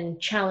and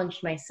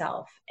challenged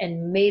myself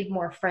and made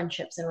more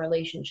friendships and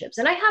relationships.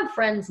 And I have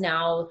friends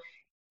now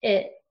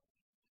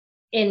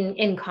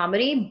in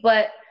comedy,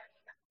 but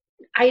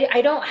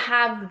I don't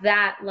have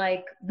that,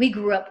 like, we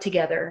grew up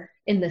together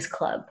in this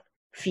club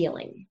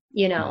feeling,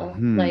 you know,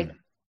 like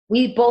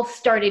we both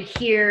started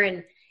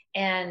here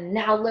and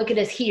now look at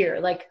us here.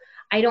 Like,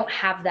 I don't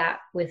have that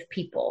with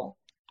people.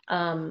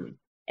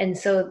 And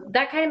so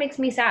that kind of makes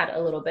me sad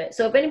a little bit.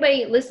 So if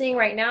anybody listening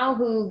right now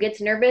who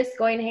gets nervous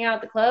going to hang out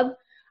at the club,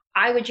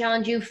 I would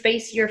challenge you,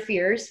 face your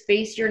fears,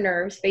 face your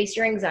nerves, face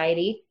your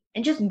anxiety,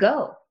 and just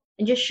go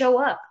and just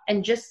show up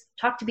and just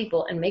talk to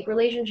people and make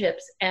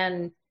relationships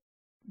and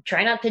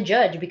try not to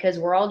judge, because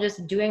we're all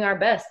just doing our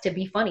best to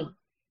be funny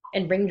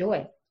and bring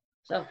joy.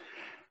 So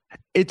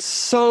it's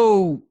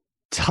so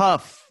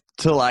tough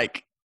to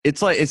like,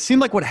 it's like, it seemed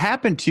like what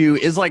happened to you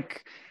is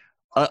like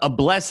a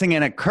blessing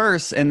and a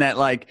curse, in that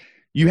like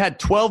you had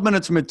 12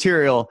 minutes of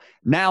material.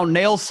 Now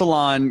Nail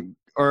Salon,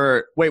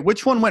 or wait,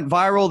 which one went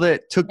viral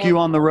that took you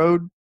on the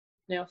road?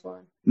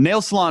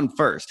 Nail Salon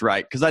first,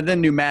 right? Because I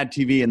then knew Mad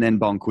TV and then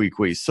Bon Qui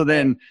Qui. So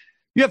then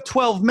you have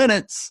 12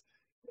 minutes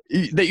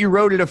that you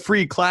wrote at a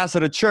free class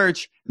at a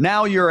church.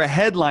 Now you're a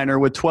headliner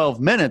with 12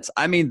 minutes.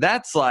 I mean,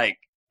 that's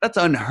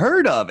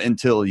unheard of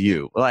until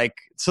you like,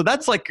 so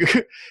that's like,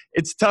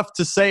 it's tough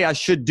to say I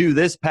should do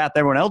this path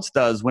everyone else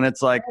does, when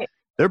it's like,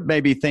 they're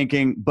maybe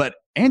thinking, but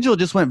Angela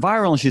just went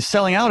viral and she's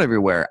selling out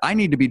everywhere. I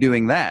need to be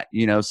doing that,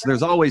 you know? So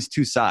there's always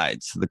two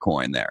sides to the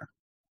coin there.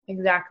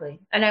 Exactly.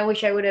 And I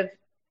wish I would have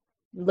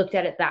looked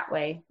at it that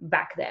way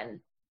back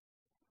then.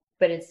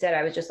 But instead,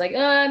 I was just like, oh,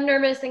 I'm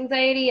nervous,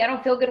 anxiety. I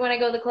don't feel good when I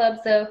go to the club.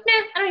 So,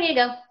 I don't need to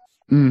go.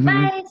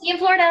 Bye. See you in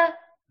Florida.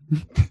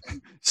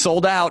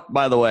 Sold out,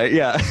 by the way.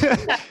 Yeah.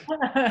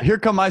 Here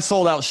come my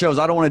sold out shows.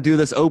 I don't want to do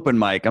this open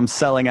mic. I'm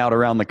selling out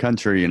around the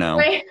country, you know.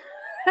 Right.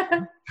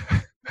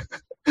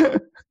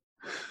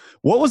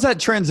 What was that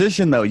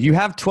transition, though? You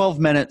have 12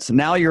 minutes.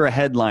 Now you're a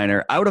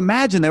headliner. I would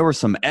imagine there were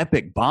some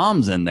epic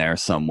bombs in there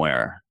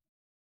somewhere.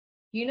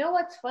 You know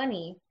what's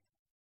funny?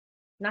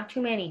 Not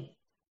too many.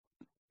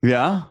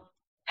 Yeah?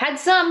 Had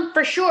some,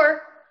 for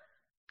sure.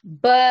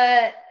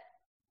 But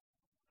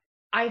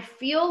I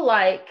feel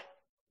like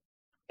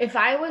if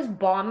I was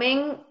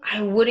bombing,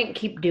 I wouldn't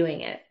keep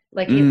doing it.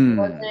 Like, it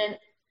wasn't,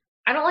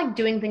 I don't like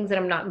doing things that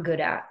I'm not good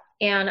at.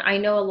 And I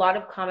know a lot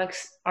of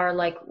comics are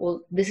like,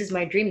 well, this is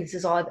my dream. This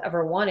is all I've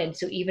ever wanted.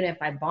 So even if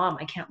I bomb,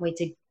 I can't wait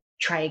to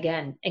try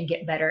again and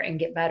get better and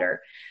get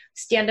better.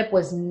 Stand-up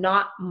was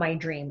not my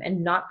dream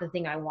and not the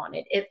thing I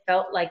wanted. It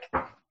felt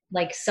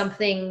like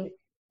something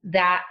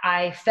that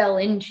I fell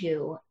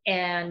into.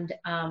 And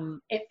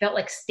it felt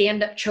like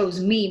stand-up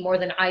chose me more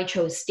than I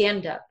chose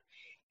stand-up.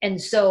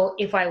 And so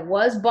if I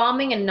was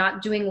bombing and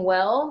not doing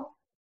well,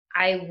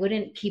 I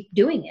wouldn't keep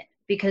doing it.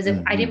 Because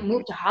if I didn't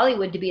move to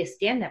Hollywood to be a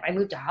stand-up, I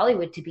moved to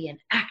Hollywood to be an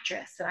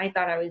actress. And I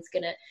thought I was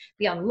going to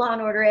be on Law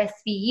 & Order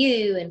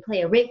SVU and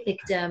play a rape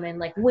victim and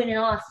like win an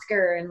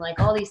Oscar and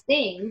like all these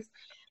things.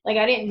 Like,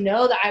 I didn't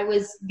know that I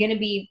was going to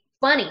be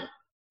funny.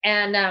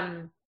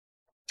 And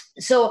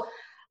so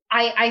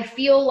I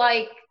feel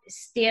like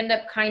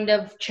stand-up kind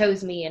of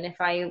chose me. And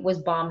if I was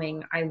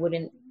bombing, I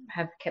wouldn't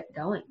have kept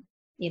going.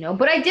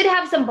 but I did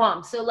have some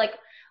bombs. So like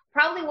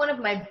probably one of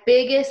my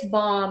biggest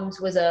bombs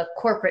was a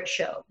corporate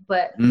show,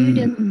 but who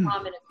doesn't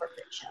bomb in a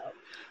corporate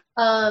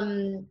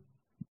show?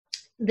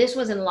 This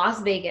was in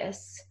Las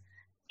Vegas,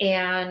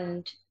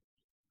 and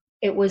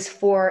it was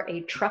for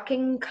a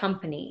trucking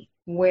company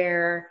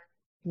where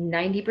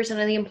 90%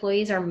 of the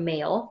employees are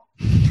male.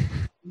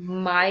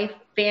 My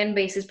fan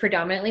base is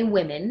predominantly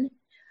women.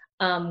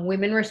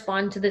 Women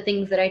respond to the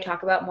things that I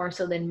talk about more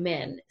so than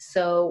men.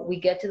 So we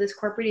get to this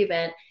corporate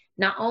event.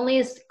 Not only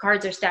is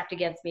cards are stacked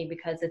against me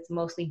because it's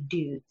mostly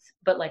dudes,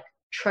 but like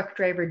truck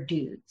driver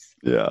dudes.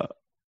 Yeah.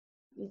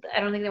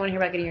 I don't think they want to hear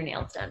about getting your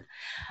nails done.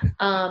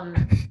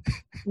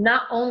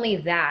 Not only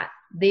that,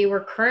 they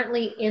were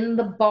currently in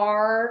the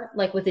bar,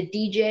 like with a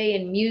DJ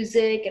and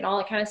music and all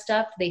that kind of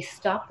stuff. They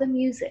stopped the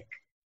music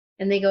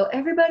and they go,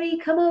 everybody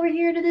come over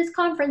here to this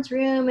conference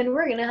room and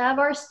we're going to have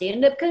our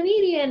stand-up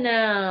comedian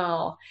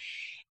now.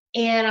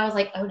 And I was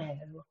like, oh no.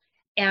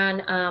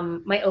 And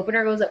my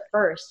opener goes up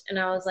first. And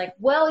I was like,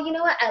 well, you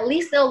know what? At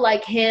least they'll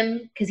like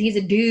him because he's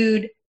a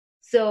dude.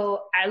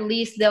 So at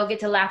least they'll get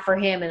to laugh for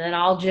him. And then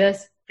I'll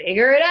just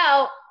figure it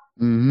out.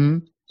 Mm-hmm.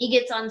 He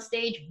gets on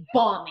stage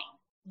bombing.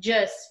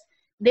 Just,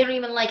 they don't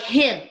even like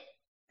him.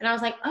 And I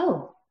was like,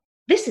 oh,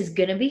 this is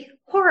going to be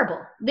horrible.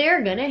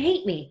 They're going to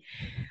hate me.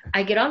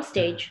 I get on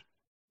stage.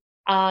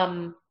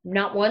 Not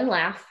one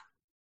laugh.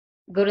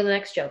 Go to the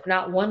next joke.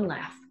 Not one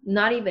laugh.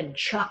 Not even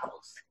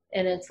chuckles.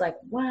 And it's like,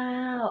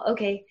 wow,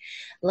 okay.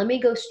 Let me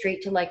go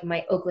straight to like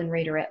my Oakland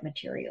Raiderette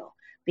material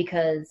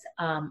because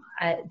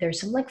there's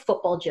some like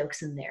football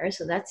jokes in there.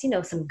 So that's,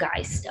 some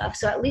guy stuff.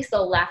 So at least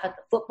they'll laugh at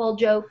the football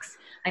jokes.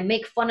 I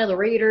make fun of the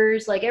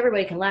Raiders. Like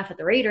everybody can laugh at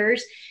the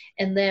Raiders.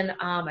 And then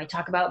I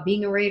talk about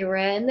being a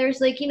Raiderette. And there's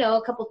like,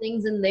 a couple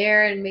things in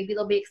there. And maybe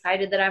they'll be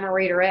excited that I'm a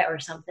Raiderette or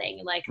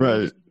something. Like,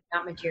 right.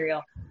 Not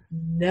material.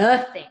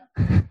 Nothing.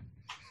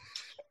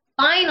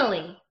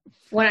 Finally,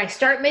 when I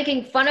start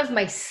making fun of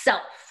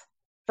myself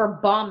for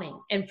bombing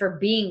and for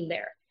being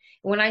there,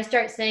 when I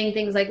start saying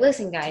things like,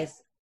 listen,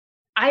 guys,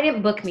 I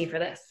didn't book me for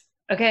this.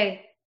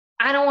 Okay.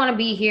 I don't want to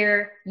be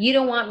here. You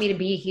don't want me to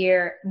be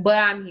here, but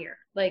I'm here.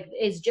 Like,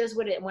 it's just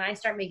when I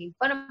start making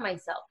fun of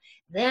myself,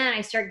 then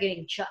I start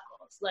getting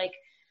chuckles. Like,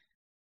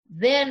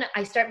 then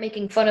I start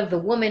making fun of the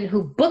woman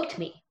who booked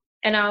me.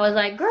 And I was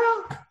like,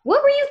 girl,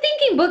 what were you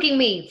thinking booking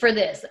me for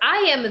this? I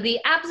am the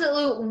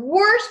absolute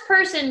worst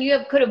person you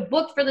could have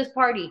booked for this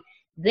party.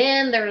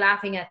 Then they're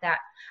laughing at that.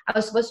 I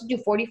was supposed to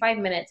do 45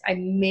 minutes. I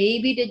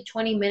maybe did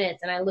 20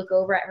 minutes. And I look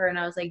over at her and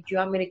I was like, do you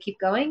want me to keep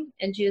going?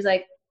 And she was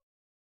like,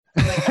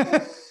 have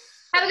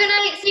a good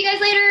night. See you guys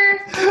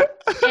later.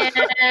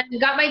 And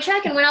got my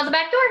check and went out the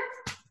back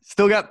door.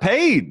 Still got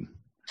paid.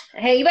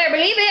 Hey, you better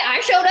believe it. I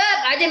showed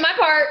up. I did my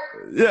part.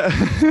 Yeah.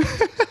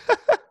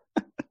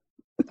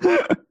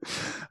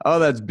 Oh,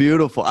 that's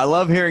beautiful. I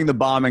love hearing the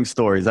bombing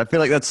stories. I feel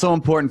like that's so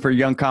important for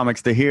young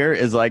comics to hear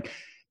is like,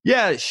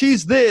 yeah,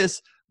 she's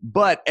this,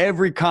 but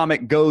every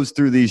comic goes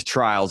through these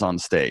trials on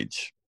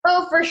stage.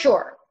 Oh, for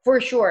sure. For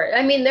sure.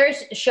 I mean,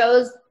 there's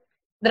shows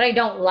that I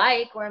don't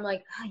like where I'm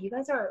like, oh, you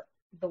guys are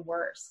the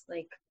worst.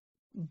 Like,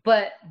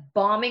 but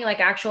bombing, like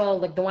actual,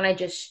 like the one I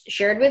just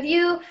shared with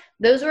you,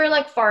 those were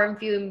like far and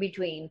few in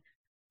between.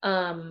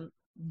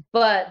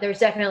 But there's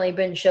definitely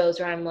been shows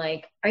where I'm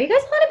like, are you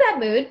guys in a bad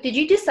mood? Did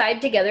you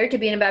decide together to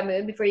be in a bad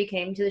mood before you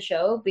came to the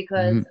show?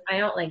 Because I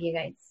don't like you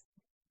guys.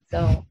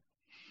 So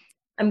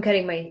I'm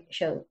cutting my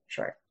show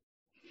short.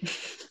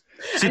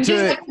 I'm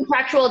doing like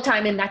contractual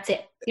time and that's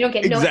it. You don't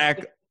get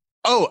exactly.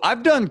 Oh,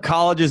 I've done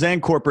colleges and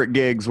corporate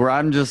gigs where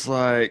I'm just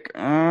like,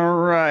 all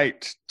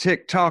right,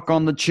 TikTok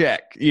on the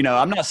check.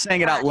 I'm not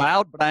saying it out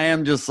loud, but I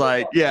am just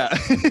like, yeah.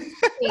 Good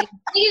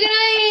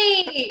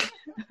night.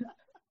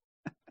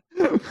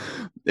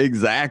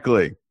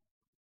 Exactly.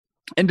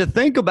 And to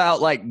think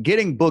about like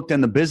getting booked in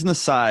the business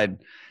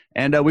side,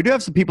 and we do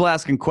have some people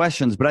asking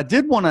questions, but I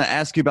did want to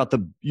ask you about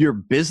your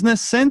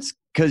business sense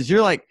because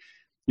you're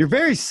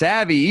very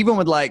savvy. Even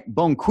with like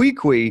Bon Qui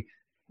Qui,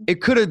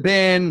 it could have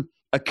been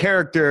a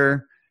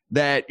character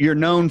that you're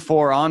known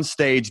for on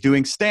stage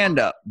doing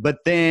stand-up, but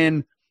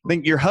then I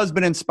think your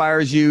husband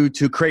inspires you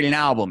to create an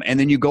album, and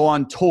then you go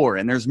on tour,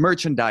 and there's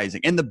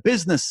merchandising. And the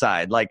business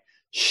side, like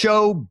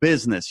show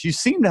business, you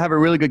seem to have a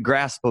really good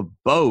grasp of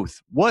both.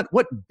 What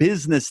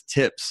business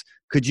tips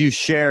could you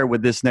share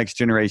with this next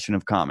generation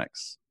of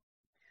comics?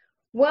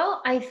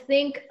 Well, I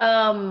think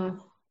you're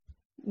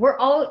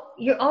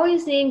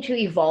always needing to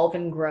evolve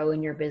and grow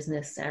in your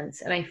business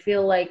sense. And I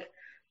feel like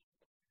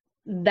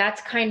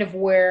that's kind of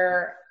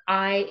where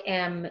I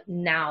am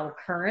now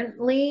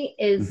currently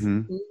is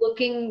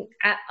looking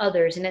at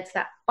others. And it's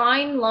that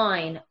fine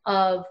line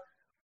of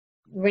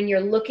when you're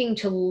looking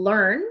to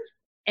learn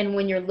and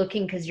when you're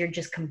looking because you're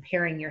just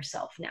comparing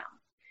yourself now.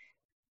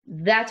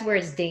 That's where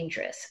it's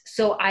dangerous.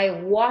 So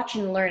I watch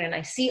and learn and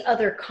I see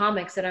other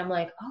comics that I'm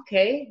like,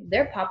 okay,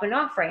 they're popping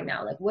off right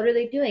now. Like, what are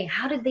they doing?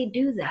 How did they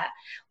do that?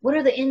 What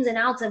are the ins and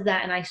outs of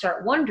that? And I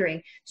start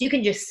wondering. So you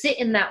can just sit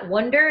in that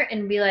wonder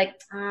and be like,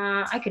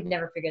 I could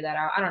never figure that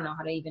out. I don't know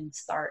how to even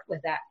start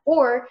with that.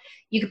 Or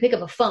you could pick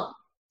up a phone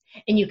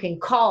And you can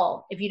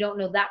call, if you don't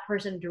know that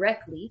person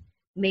directly,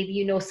 maybe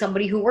you know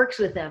somebody who works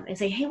with them, and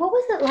say, hey, what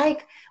was it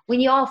like when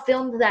y'all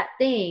filmed that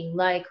thing?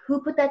 Like,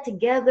 who put that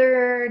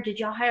together? Did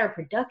y'all hire a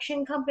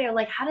production company? Or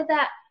like, how did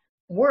that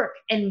work?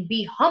 And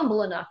be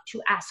humble enough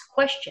to ask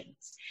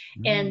questions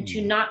and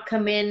to not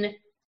come in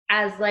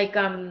as like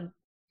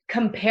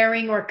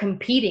comparing or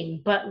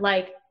competing, but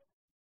like,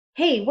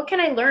 hey, what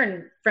can I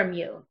learn from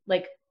you?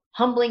 Like,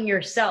 humbling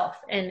yourself.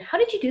 And how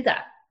did you do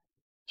that?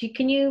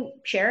 Can you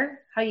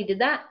share how you did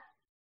that?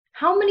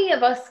 How many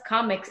of us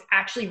comics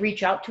actually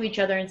reach out to each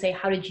other and say,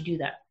 how did you do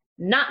that?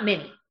 Not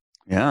many.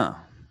 Yeah.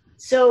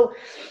 So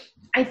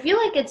I feel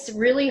like it's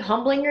really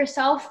humbling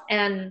yourself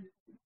and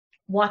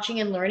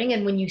watching and learning.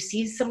 And when you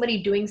see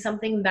somebody doing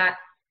something that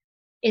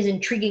is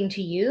intriguing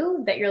to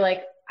you, that you're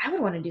like, I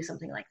would want to do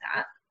something like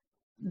that,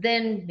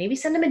 then maybe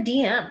send them a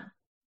DM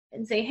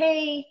and say,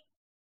 hey,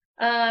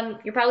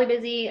 you're probably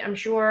busy, I'm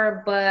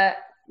sure, but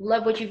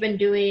love what you've been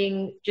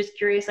doing. Just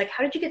curious, like,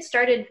 how did you get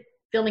started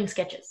filming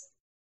sketches?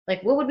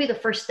 Like, what would be the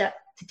first step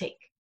to take?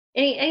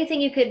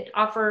 Anything you could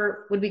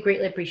offer would be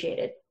greatly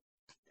appreciated.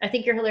 I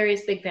think you're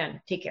hilarious. Big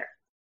fan. Take care.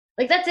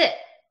 Like, that's it.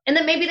 And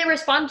then maybe they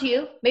respond to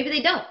you. Maybe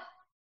they don't.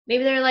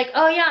 Maybe they're like,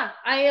 oh yeah,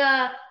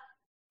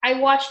 I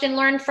watched and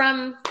learned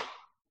from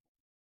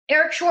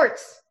Eric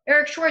Schwartz.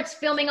 Eric Schwartz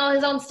filming all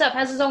his own stuff,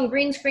 has his own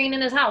green screen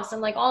in his house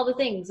and like all the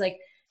things. Like,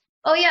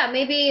 oh yeah,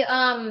 maybe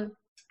I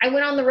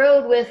went on the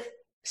road with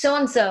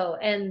so-and-so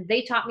and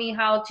they taught me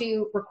how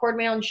to record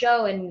my own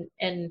show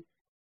and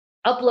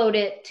upload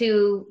it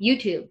to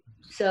YouTube.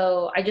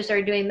 So I just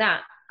started doing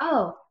that.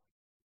 Oh,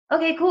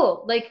 okay,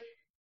 cool. Like,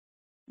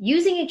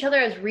 using each other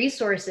as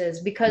resources,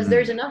 because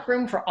there's enough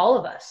room for all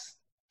of us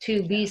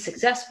to be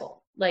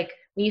successful. Like,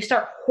 when you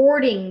start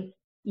hoarding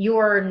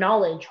your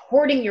knowledge,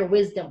 hoarding your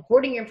wisdom,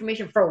 hoarding your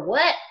information for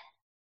what?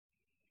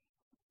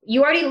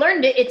 You already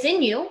learned it. It's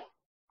in you.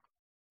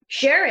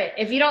 Share it.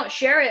 If you don't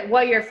share it,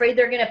 well, you're afraid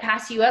they're going to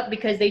pass you up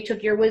because they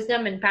took your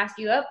wisdom and passed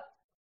you up.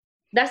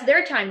 That's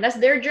their time. That's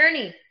their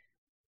journey.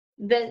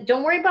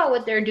 Don't worry about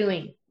what they're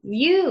doing.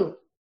 You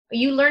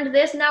learned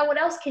this. Now what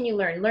else can you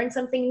learn? Learn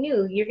something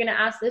new. You're going to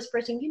ask this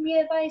person, give me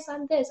advice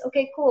on this.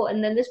 Okay, cool.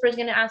 And then this person's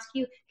going to ask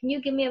you, can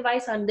you give me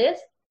advice on this?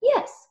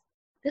 Yes.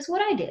 This is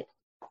what I did.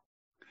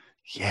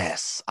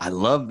 Yes, I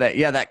love that.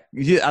 Yeah,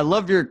 I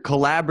love your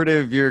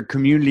collaborative, your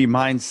community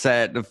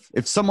mindset.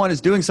 If someone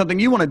is doing something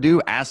you want to do,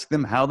 ask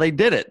them how they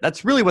did it.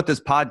 That's really what this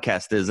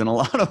podcast is in a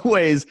lot of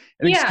ways,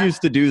 an excuse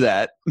to do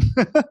that.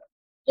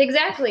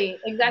 Exactly.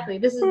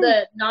 This is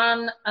the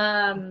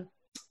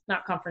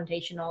not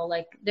confrontational.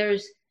 Like,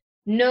 there's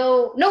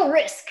no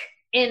risk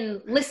in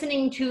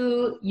listening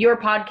to your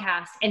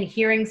podcast and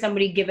hearing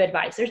somebody give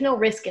advice. There's no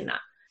risk in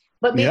that.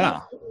 But maybe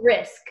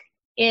risk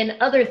in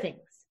other things,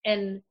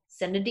 and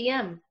send a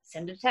DM,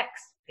 send a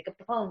text, pick up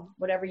the phone,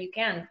 whatever you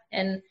can.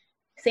 And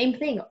same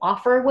thing,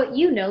 offer what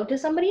you know to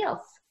somebody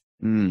else.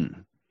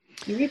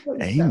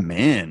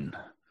 Amen.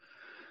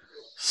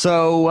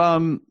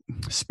 So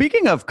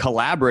speaking of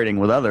collaborating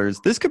with others,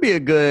 this could be a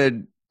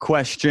good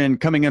question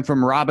coming in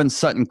from Robin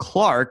Sutton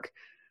Clark,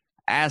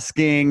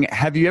 asking,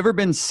 have you ever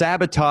been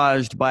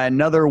sabotaged by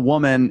another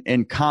woman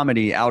in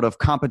comedy out of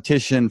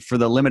competition for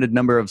the limited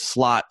number of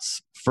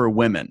slots for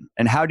women?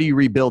 And how do you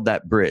rebuild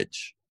that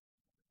bridge?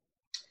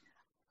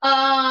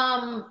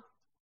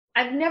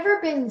 I've never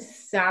been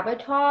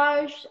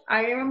sabotaged.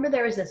 I remember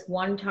there was this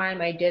one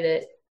time I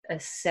did a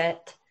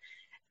set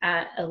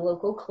at a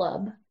local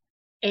club,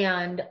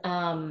 and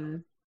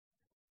I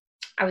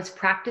was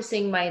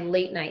practicing my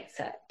late night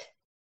set,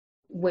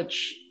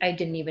 which I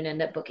didn't even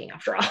end up booking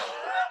after all.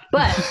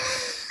 But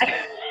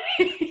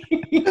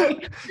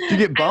Did you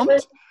get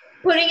bumped?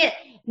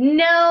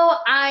 No,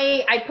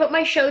 I put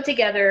my show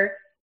together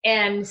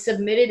and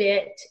submitted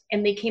it,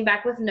 and they came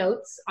back with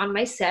notes on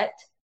my set.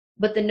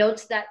 But the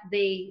notes that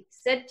they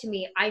said to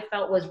me, I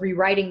felt was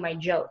rewriting my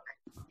joke,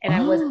 and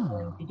I wasn't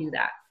going to do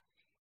that.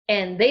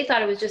 And they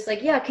thought it was just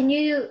like, yeah, can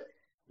you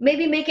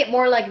maybe make it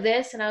more like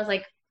this? And I was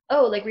like,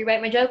 oh, like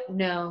rewrite my joke?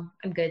 No,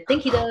 I'm good.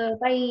 Thank you though.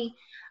 Bye.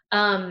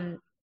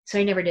 So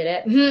I never did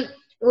it.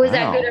 Was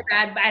that good or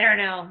bad? I don't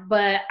know.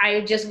 But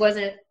I just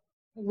wasn't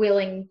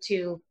willing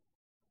to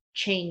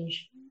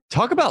change.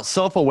 Talk about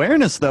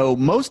self-awareness, though.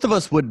 Most of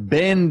us would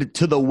bend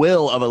to the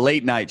will of a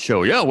late night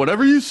show. Yeah,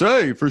 whatever you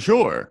say, for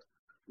sure.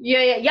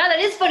 Yeah, that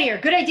is funnier.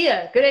 Good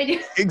idea.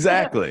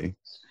 Exactly.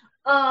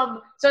 So I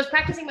was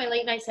practicing my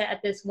late night set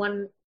at this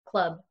one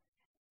club,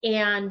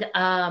 and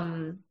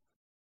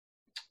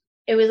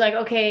it was like,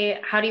 okay,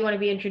 how do you want to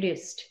be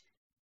introduced?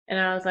 And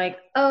I was like,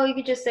 oh, you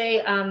could just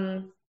say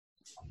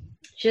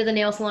she has a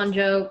nail salon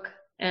joke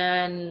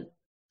and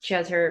she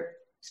has her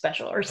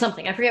special or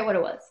something. I forget what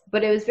it was,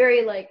 but it was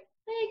very like,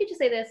 hey, you could just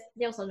say this,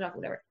 nail salon joke,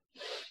 whatever.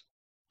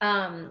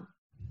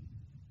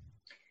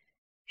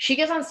 She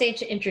gets on stage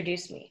to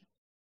introduce me.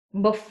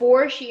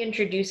 Before she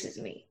introduces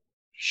me,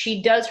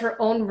 she does her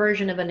own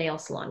version of a nail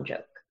salon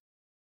joke.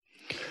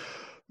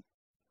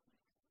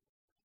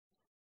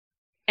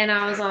 And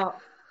I was all,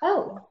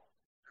 oh,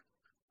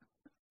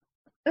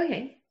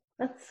 okay,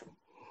 that's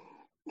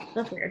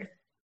weird.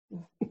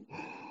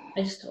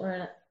 I just told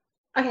her,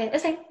 okay,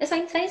 it's fine. It's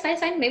fine. It's fine. It's fine.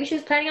 It's fine. Maybe she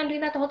was planning on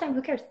doing that the whole time.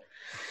 Who cares?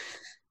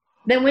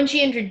 Then when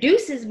she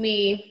introduces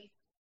me,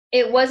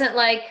 it wasn't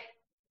like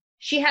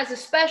she has a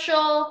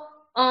special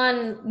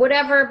on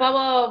whatever, blah,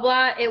 blah, blah,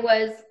 blah. It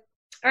was,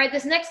 all right,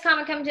 this next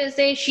comic coming to the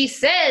stage, she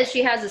says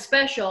she has a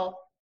special.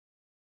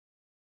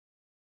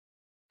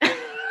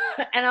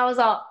 And I was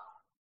all,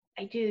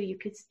 I do. You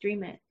could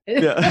stream it.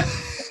 Yeah.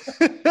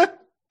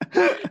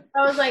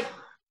 I was like,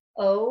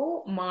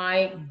 oh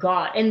my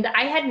God. And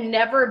I had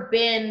never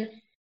been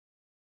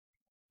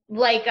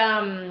like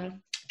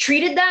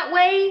treated that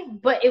way,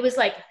 but it was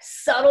like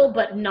subtle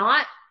but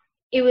not.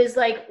 It was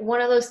like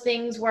one of those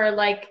things where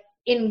like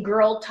in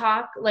girl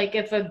talk, like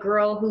if a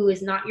girl who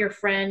is not your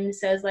friend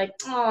says like,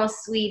 oh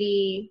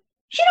sweetie,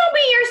 she don't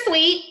be your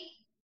sweet,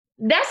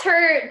 that's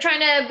her trying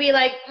to be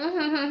like,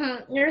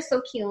 you're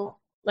so cute.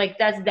 Like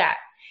that's that.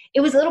 It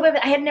was a little bit,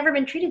 I had never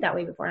been treated that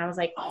way before. And I was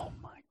like, oh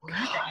my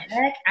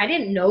God, I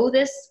didn't know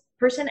this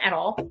person at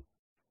all.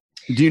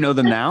 Do you know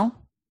them now?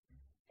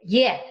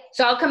 Yeah.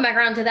 So I'll come back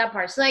around to that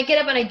part. So I get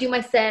up and I do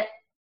my set,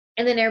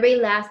 and then everybody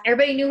laughs.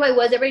 Everybody knew who I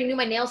was. Everybody knew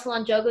my nail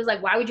salon joke. It was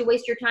like, why would you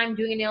waste your time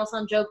doing a nail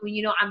salon joke when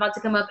you know I'm about to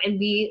come up and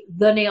be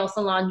the nail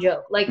salon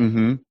joke? Like,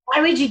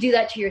 why would you do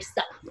that to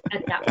yourself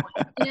at that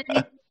point? You know what I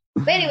mean?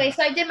 But anyway,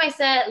 so I did my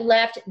set,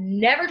 left,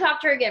 never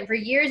talked to her again for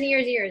years and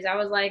years and years. I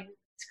was like,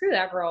 screw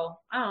that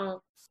girl. I don't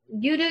know.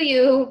 You do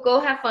you.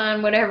 Go have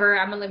fun, whatever.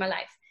 I'm going to live my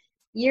life.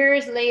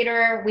 Years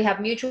later, we have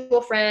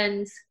mutual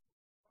friends.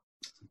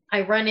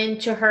 I run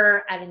into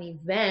her at an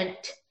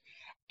event,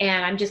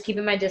 and I'm just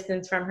keeping my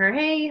distance from her.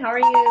 Hey, how are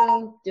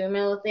you? Doing my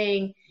little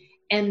thing.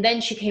 And then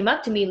she came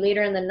up to me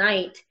later in the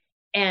night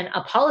and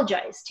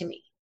apologized to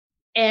me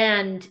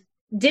and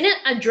didn't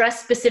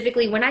address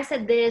specifically when I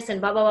said this and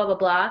blah, blah, blah, blah,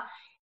 blah.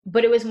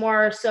 But it was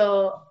more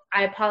so,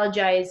 I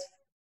apologize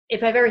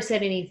if I've ever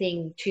said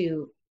anything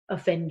to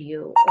offend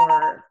you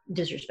or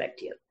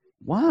disrespect you.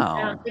 Wow.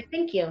 And I was like,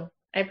 thank you.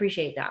 I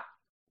appreciate that.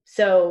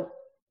 So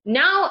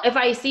now if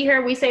I see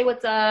her, we say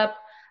what's up.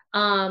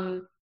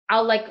 I'll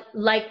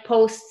like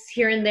posts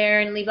here and there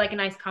and leave like a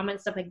nice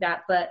comment, stuff like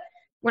that. But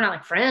we're not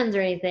like friends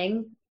or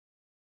anything.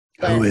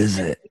 But who is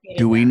it?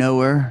 Do we know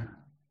her?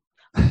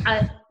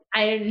 I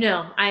don't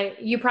know.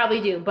 You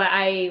probably do, but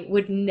I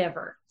would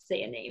never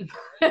say a name.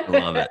 I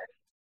love it.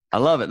 I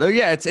love it. Though,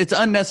 yeah, it's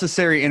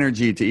unnecessary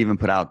energy to even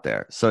put out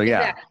there. So yeah,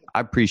 exactly. I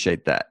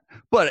appreciate that.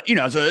 But you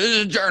know, as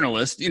a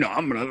journalist, you know,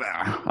 I'm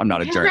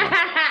not a journalist.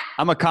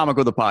 I'm a comic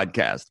with a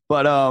podcast.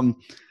 But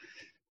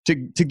to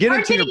get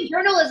into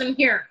journalism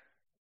here.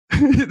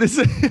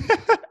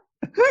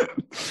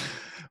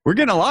 We're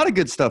getting a lot of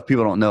good stuff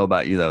people don't know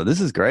about you, though.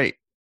 This is great.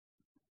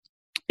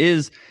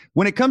 Is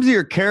when it comes to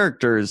your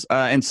characters,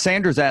 and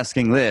Sandra's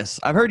asking this,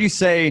 I've heard you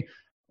say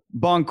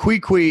Bon Qui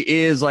Qui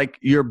is like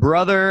your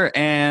brother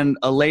and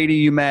a lady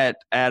you met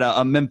at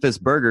a Memphis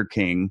Burger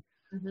King.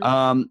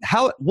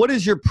 Mm-hmm. What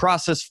is your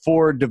process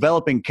for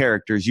developing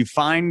characters? You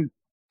find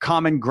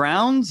common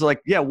grounds?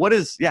 Like,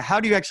 how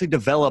do you actually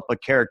develop a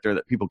character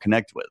that people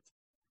connect with?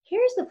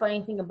 Here's the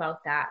funny thing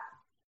about that.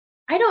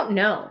 I don't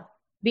know,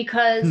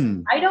 because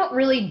I don't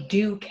really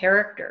do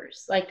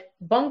characters. Like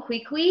Bon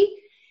Qui Qui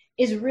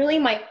is really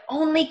my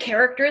only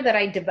character that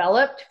I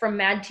developed from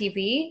Mad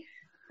TV,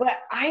 but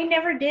I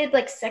never did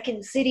like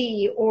Second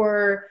City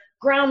or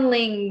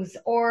Groundlings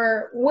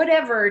or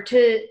whatever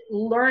to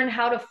learn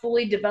how to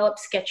fully develop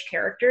sketch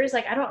characters.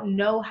 Like I don't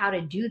know how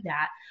to do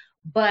that,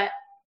 but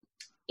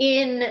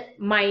in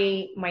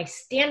my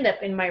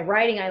stand-up, in my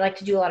writing, I like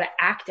to do a lot of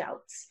act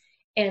outs.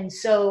 And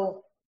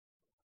so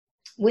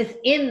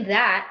within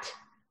that,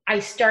 I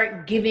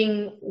start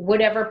giving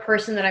whatever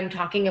person that I'm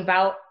talking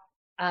about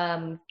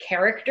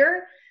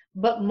character,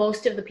 but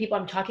most of the people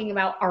I'm talking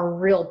about are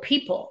real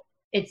people.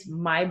 It's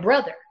my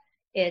brother,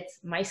 it's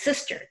my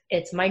sister,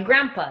 it's my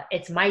grandpa,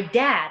 it's my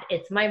dad,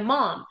 it's my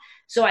mom.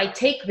 So I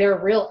take their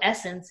real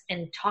essence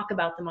and talk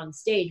about them on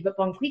stage. But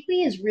Bon Qui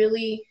Qui is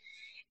really,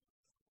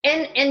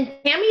 and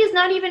Tammy is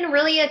not even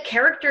really a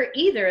character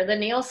either. The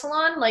nail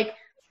salon, like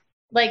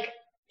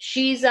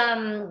she's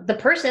the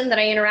person that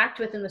I interact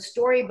with in the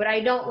story, but I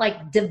don't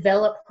like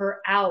develop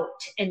her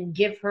out and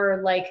give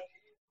her like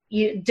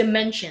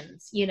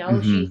dimensions, you know.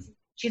 Mm-hmm.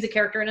 She's a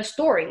character in a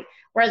story,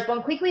 whereas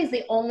Bon Qui Qui is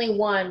the only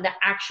one that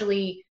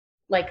actually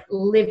like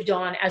lived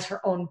on as her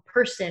own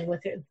person.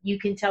 With her, you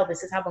can tell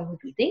this is how Bon Qui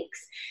Qui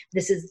thinks,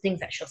 this is the things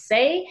that she'll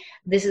say,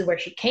 this is where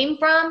she came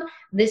from,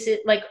 this is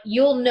like,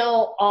 you'll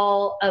know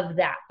all of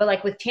that. But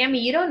like with Tammy,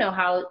 you don't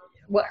know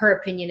what her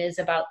opinion is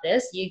about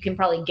this. You can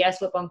probably guess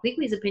what Bon Qui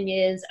Qui's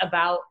opinion is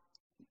about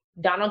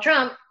Donald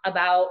Trump,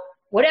 about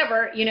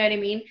whatever, you know what I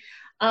mean?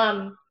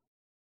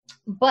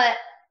 But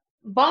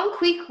Bon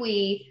Qui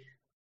Qui,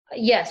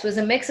 yes, was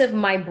a mix of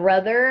my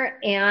brother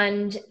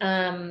and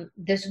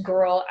this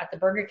girl at the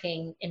Burger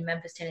King in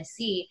Memphis,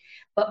 Tennessee.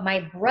 But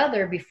my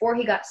brother, before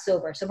he got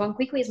sober, so Bon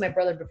Qui Qui is my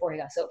brother before he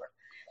got sober.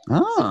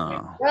 Oh. So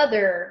my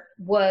brother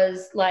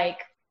was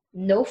like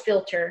no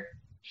filter.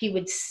 He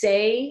would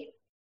say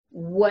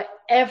what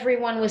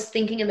everyone was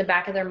thinking in the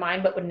back of their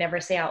mind, but would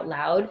never say out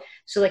loud.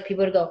 So like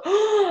people would go,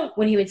 oh,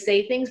 when he would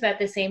say things, but at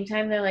the same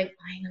time, they're like,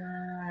 oh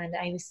my God,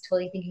 I was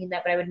totally thinking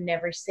that, but I would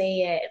never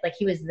say it. Like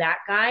he was that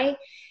guy.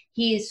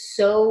 He's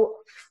so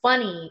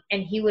funny,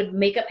 and he would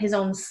make up his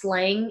own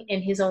slang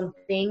and his own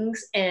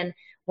things. And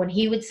when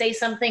he would say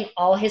something,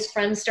 all his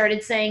friends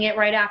started saying it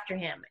right after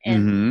him.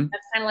 And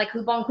that's kind of like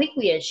who Bon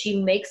Quiqui is.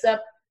 She makes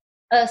up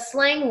a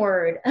slang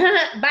word,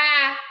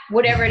 bye,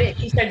 whatever it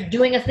is. She starts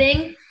doing a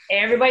thing.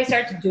 Everybody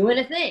starts doing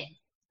a thing.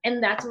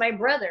 And that's my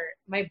brother.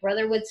 My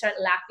brother would start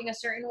laughing a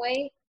certain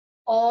way.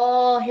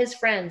 All his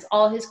friends,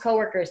 all his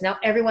coworkers, now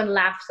everyone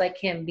laughs like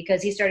him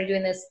because he started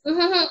doing this.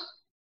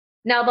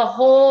 Now the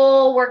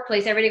whole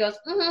workplace, everybody goes,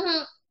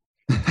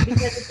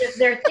 because it's just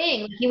their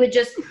thing. He would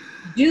just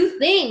do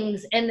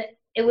things, and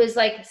it was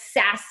like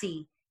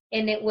sassy,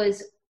 and it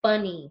was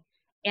funny,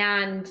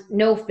 and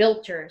no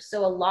filter.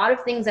 So a lot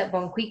of things that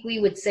Bon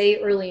Quiqui would say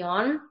early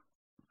on,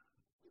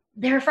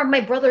 they're from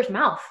my brother's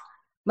mouth.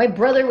 My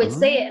brother would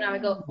say it, and I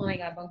would go, oh my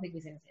God, Bon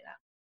Quiqui's going to say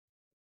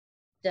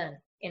that. Done.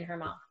 In her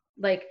mouth.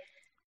 Like,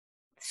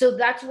 so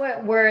that's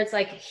where it's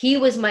like, he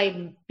was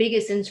my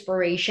biggest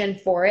inspiration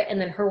for it.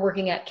 And then her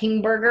working at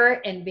King Burger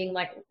and being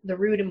like the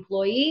rude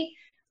employee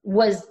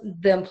was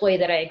the employee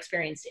that I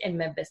experienced in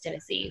Memphis,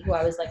 Tennessee, who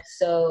I was like,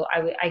 so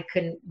I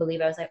couldn't believe.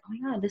 I was like, oh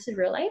my God, this is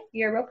real life.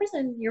 You're a real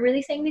person. You're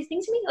really saying these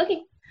things to me?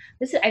 Okay.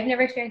 I've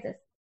never experienced this.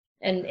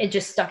 And it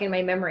just stuck in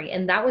my memory.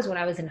 And that was when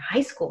I was in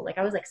high school. Like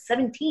I was like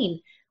 17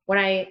 when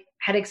I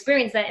had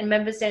experienced that in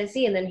Memphis,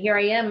 Tennessee. And then here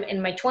I am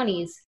in my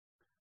 20s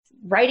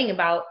writing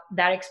about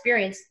that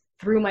experience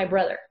through my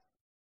brother.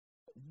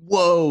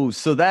 Whoa.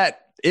 So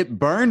that it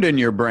burned in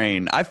your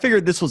brain. I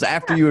figured this was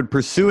after you were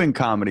pursuing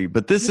comedy,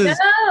 but this is,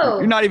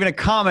 you're not even a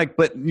comic,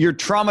 but you're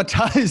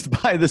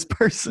traumatized by this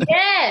person.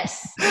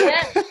 Yes.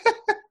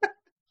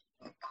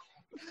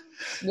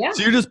 Yeah.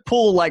 So you just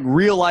pull like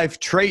real life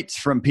traits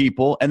from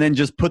people and then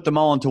just put them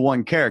all into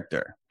one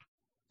character.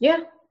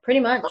 Yeah,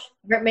 pretty much.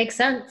 It makes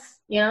sense,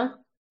 you know?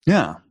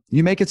 Yeah.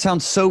 You make it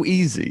sound so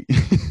easy.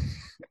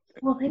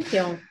 Well, thank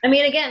you. I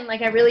mean, again,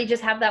 like I really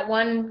just have that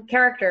one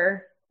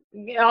character.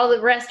 All the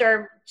rest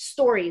are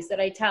stories that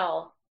I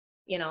tell,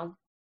 you know.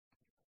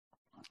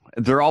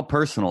 They're all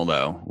personal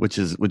though, which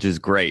is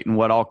great, and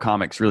what all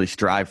comics really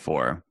strive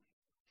for.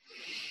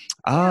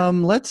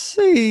 Let's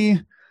see.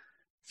 A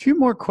few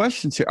more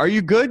questions here. Are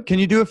you good? Can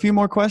you do a few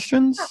more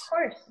questions? Yeah,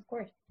 of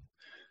course.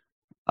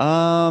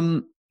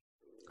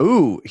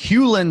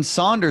 Hewlin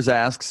Saunders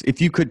asks,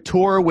 if you could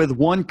tour with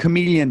one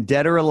comedian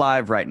dead or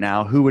alive right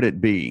now, who would it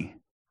be?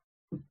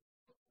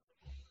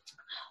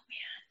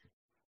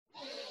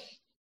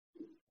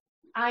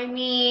 I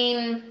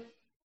mean,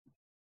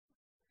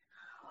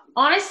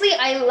 honestly,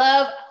 I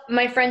love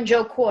my friend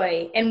Joe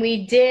Coy, and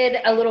we did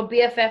a little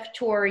BFF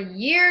tour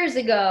years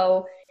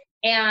ago,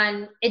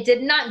 and it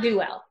did not do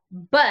well,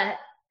 but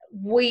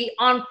we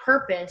on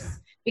purpose,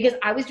 because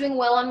I was doing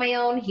well on my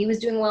own, he was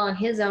doing well on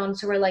his own,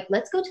 so we're like,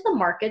 let's go to the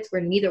markets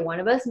where neither one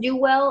of us do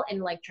well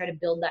and like try to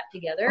build that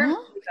together.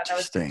 We thought that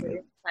was the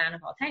greatest plan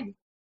of all time.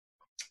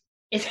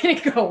 It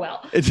didn't go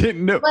well. It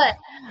didn't. No. But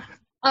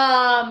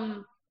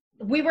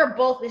we were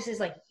both, this is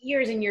like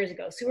years and years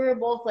ago, so we were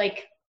both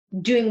like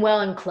doing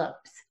well in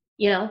clubs,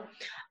 you know?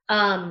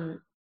 And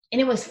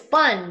it was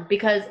fun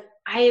because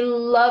I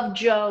love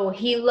Joe.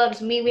 He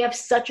loves me. We have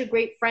such a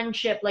great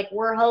friendship. Like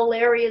we're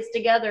hilarious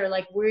together.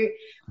 Like we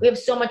have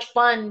so much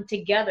fun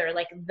together.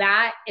 Like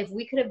that, if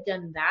we could have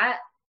done that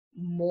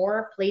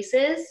more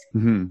places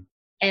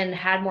and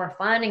had more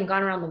fun and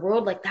gone around the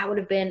world, like that would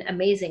have been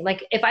amazing.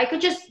 Like if I could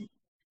just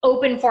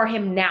open for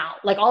him now,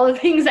 like all the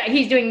things that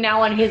he's doing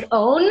now on his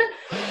own,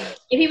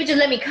 if he would just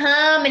let me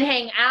come and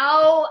hang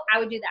out, I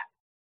would do that.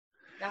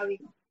 That would be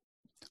cool.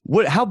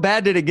 How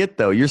bad did it get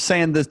though? You're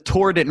saying the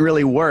tour didn't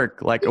really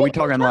work. Like, are we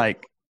talking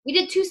like? We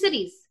did 2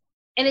 cities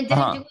and it didn't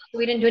do well, so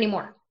we didn't do any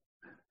more.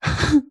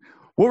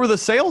 What were the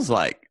sales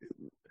like?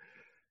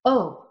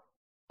 Oh,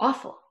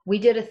 awful. We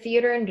did a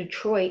theater in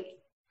Detroit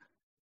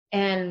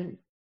and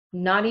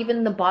not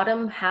even the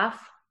bottom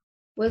half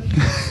was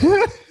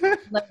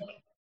like,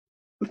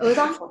 it was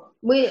awful.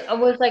 I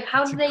was like,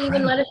 how did they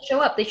even let us show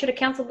up? They should have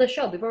canceled the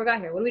show before we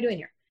got here. What are we doing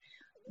here?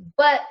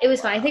 But it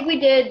was fine. I think we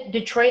did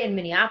Detroit and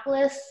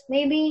Minneapolis,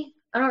 maybe.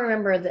 I don't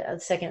remember the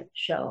second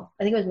show.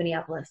 I think it was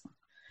Minneapolis.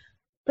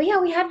 But yeah,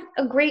 we had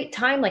a great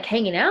time, like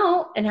hanging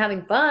out and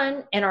having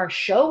fun. And our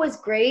show was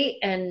great.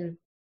 And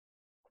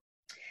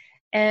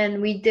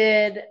we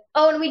did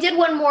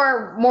one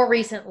more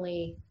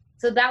recently.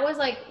 So that was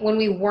like when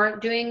we were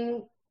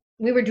doing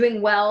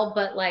well,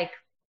 but like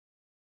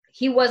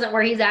he wasn't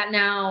where he's at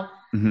now.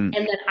 And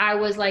then I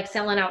was like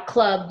selling out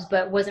clubs,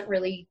 but wasn't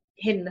really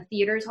hitting the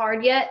theaters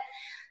hard yet.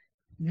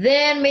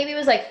 Then maybe it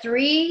was like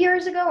 3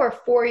 years ago or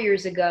 4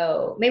 years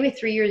ago, maybe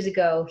 3 years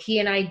ago, he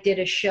and I did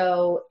a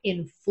show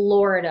in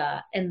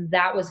Florida, and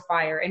that was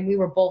fire. And we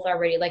were both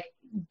already like,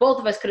 both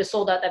of us could have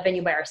sold out that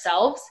venue by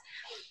ourselves.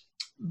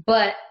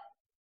 But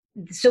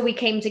so we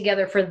came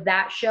together for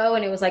that show,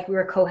 and it was like we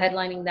were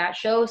co-headlining that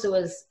show. So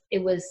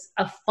it was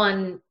a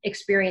fun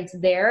experience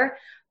there.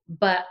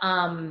 But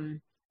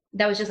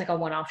that was just like a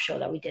one-off show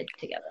that we did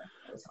together.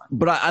 It was fun.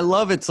 But I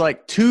love it's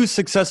like two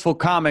successful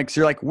comics.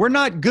 You're like, we're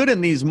not good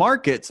in these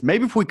markets.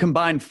 Maybe if we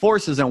combine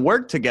forces and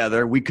work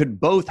together, we could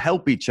both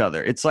help each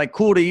other. It's like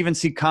cool to even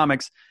see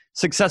comics,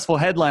 successful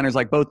headliners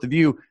like both of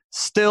you,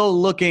 still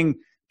looking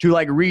to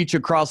like reach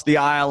across the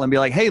aisle and be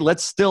like, hey,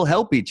 let's still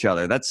help each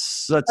other. That's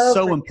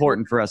so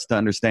important for us to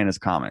understand as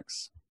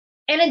comics.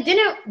 And it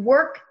didn't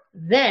work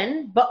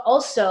then, but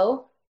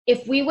also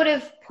if we would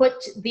have put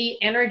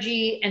the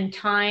energy and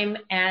time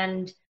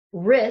and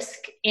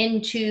risk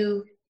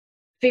into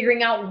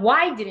figuring out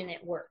why didn't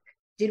it work?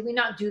 Did we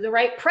not do the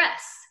right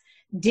press?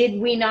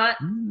 Did we not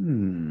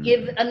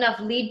give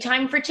enough lead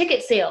time for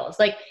ticket sales?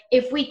 Like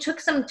if we took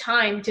some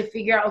time to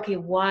figure out, okay,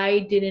 why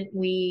didn't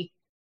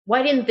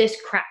this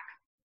crack?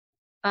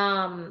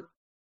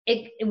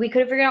 We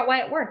could have figured out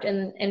why it worked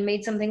and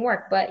made something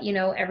work, but you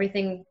know,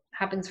 everything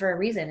happens for a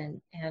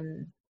reason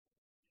and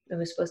it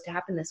was supposed to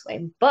happen this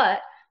way. But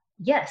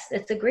yes,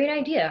 it's a great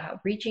idea,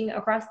 reaching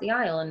across the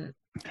aisle and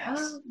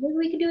maybe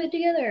we could do it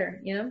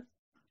together, you know?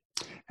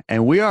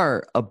 And we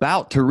are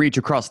about to reach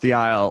across the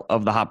aisle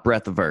of the Hot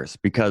Breathiverse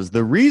because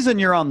the reason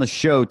you're on the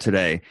show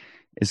today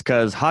is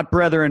because Hot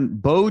Brethren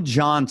Bo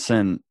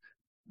Johnson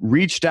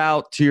reached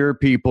out to your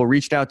people,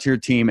 reached out to your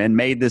team, and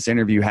made this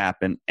interview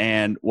happen.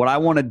 And what I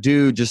want to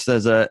do just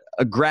as a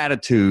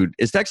gratitude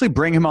is to actually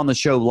bring him on the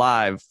show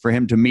live for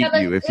him to meet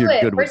you if you're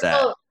good with that.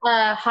 First of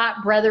all,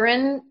 Hot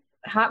Brethren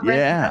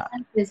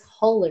is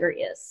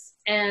hilarious.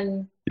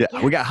 And yeah,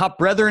 we got Hot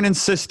Brethren and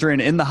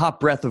Sisterin in the Hot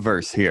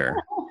Breathiverse here.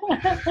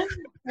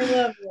 I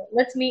love it.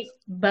 Let's meet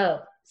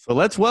Bo. So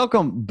let's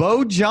welcome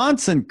Bo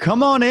Johnson.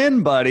 Come on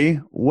in, buddy.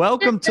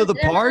 Welcome to the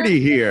party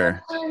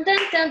here. Hey,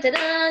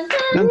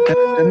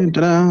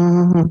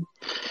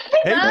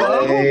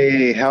 Bo.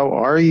 Hey, how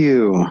are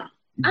you?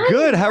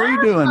 Good. How are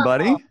you doing,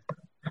 buddy?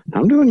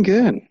 I'm doing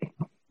good.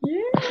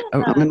 Yeah.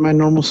 I'm in my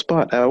normal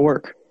spot at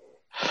work.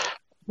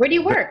 Where do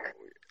you work?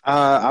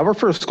 I work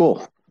for a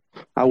school.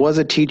 I was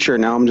a teacher.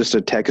 Now I'm just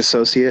a tech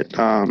associate.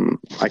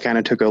 I kind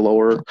of took a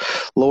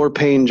lower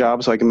paying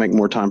job so I can make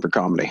more time for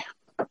comedy.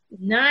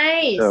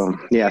 Nice. So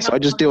yeah, so I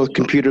just deal with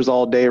computers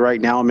all day. Right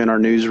now I'm in our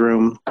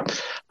newsroom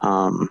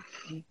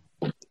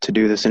to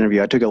do this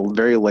interview. I took a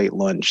very late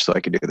lunch so I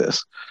could do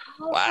this.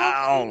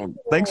 Wow.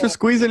 Thanks for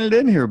squeezing it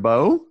in here,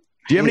 Bo.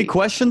 Do you have any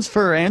questions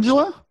for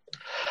Angela?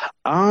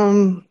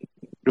 Well,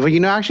 you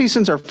know, actually,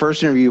 since our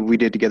first interview we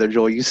did together,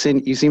 Joel, you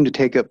seem to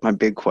take up my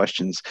big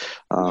questions.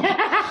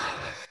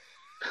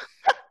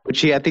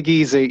 Which I think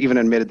he's even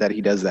admitted that he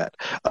does that.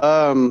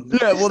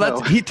 Yeah,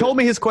 well, he told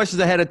me his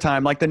questions ahead of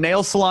time, like the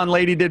nail salon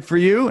lady did for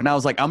you, and I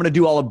was like, I'm going to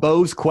do all of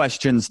Bo's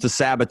questions to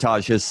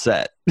sabotage his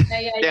set.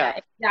 Yeah,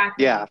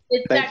 exactly. Yeah,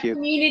 it's thank that you.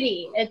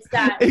 community. It's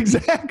that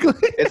Exactly.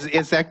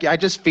 It's that I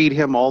just feed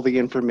him all the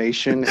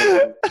information.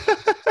 And,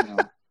 you know,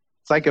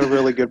 it's like a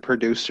really good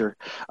producer.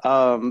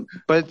 But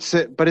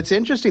it's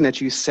interesting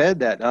that you said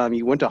that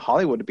you went to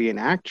Hollywood to be an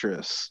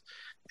actress,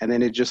 and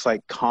then it just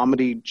like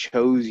comedy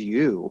chose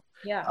you.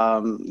 Yeah.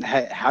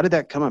 How did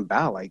that come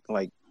about? Like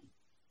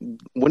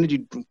when did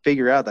you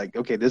figure out like,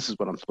 okay, this is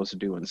what I'm supposed to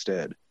do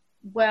instead?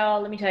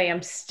 Well, let me tell you,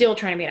 I'm still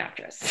trying to be an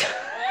actress.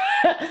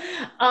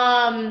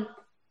 I'll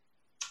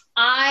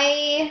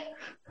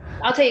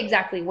tell you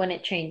exactly when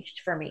it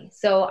changed for me.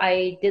 So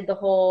I did the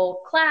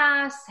whole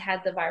class,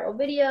 had the viral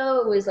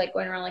video. It was like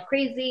going around like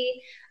crazy.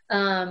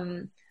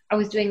 I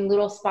was doing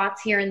little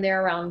spots here and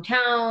there around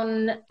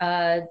town,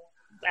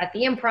 at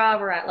the Improv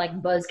or at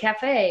like Buzz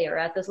Cafe or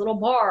at this little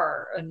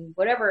bar and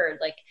whatever.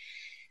 Like,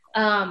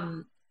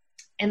 and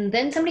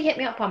then somebody hit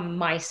me up on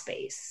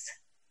MySpace.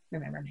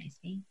 Remember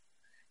MySpace?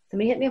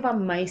 Somebody hit me up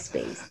on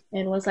MySpace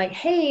and was like,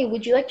 hey,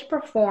 would you like to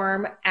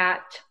perform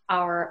at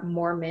our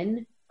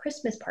Mormon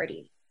Christmas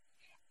party?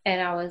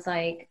 And I was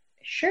like,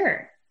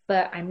 sure,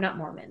 but I'm not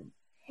Mormon.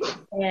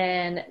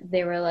 And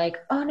they were like,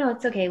 oh no,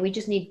 it's okay. We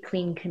just need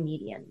clean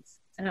comedians.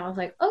 And I was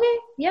like, okay,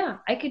 yeah,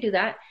 I could do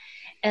that.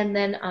 And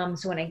then,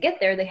 so when I get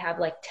there, they have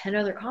like 10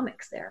 other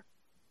comics there.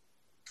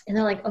 And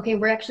they're like, okay,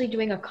 we're actually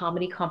doing a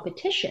comedy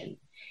competition.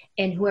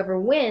 And whoever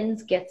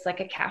wins gets like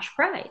a cash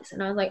prize.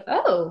 And I was like,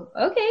 oh,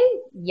 okay,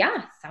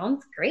 yeah,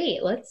 sounds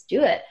great. Let's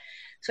do it.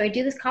 So I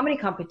do this comedy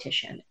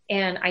competition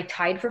and I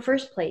tied for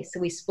first place. So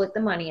we split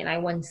the money and I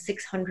won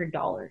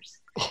 $600.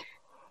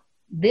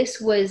 This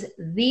was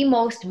the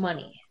most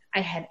money I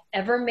had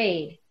ever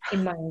made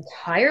in my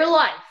entire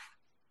life.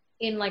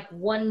 In like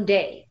one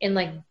day, in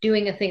like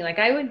doing a thing. Like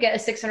I would get a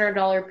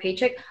 $600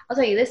 paycheck. I'll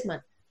tell you this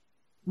month,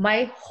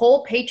 my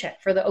whole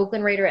paycheck for the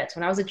Oakland Raiderettes,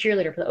 when I was a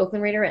cheerleader for the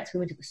Oakland Raiderettes, we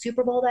went to the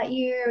Super Bowl that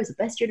year. It was the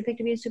best year to pick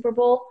to be a Super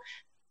Bowl.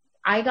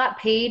 I got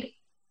paid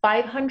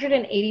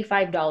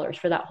 $585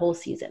 for that whole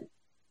season.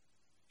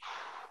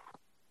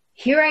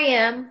 Here I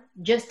am,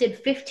 just did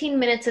 15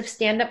 minutes of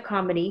stand-up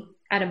comedy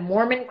at a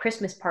Mormon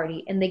Christmas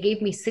party, and they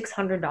gave me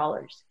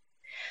 $600.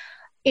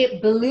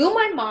 It blew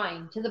my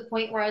mind to the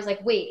point where I was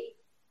like, wait,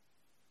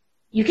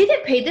 you can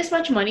get paid this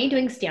much money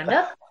doing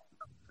stand-up?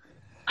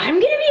 I'm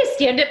going to be a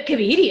stand-up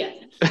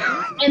comedian.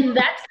 And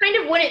that's kind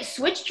of when it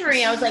switched for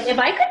me. I was like, if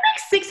I could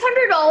make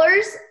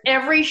 $600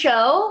 every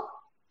show,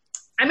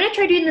 I'm going to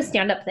try doing the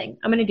stand-up thing.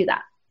 I'm going to do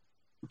that.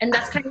 And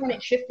that's kind of when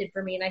it shifted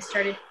for me. And I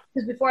started,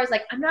 because before I was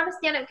like, I'm not a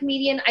stand-up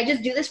comedian. I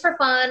just do this for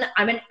fun.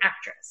 I'm an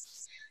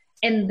actress.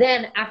 And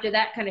then after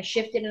that kind of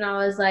shifted and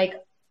I was like,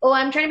 oh,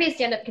 I'm trying to be a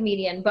stand-up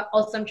comedian, but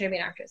also I'm trying to be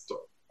an actress too.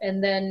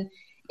 And then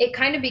it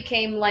kind of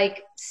became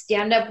like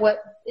stand-up what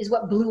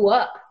blew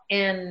up.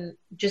 And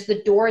just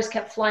the doors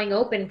kept flying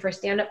open for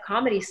stand-up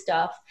comedy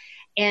stuff.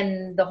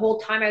 And the whole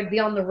time I'd be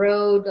on the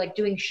road, like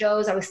doing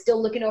shows, I was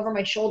still looking over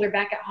my shoulder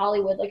back at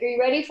Hollywood. Like, are you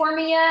ready for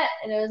me yet?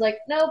 And it was like,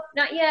 nope,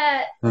 not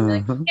yet. And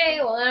like, okay,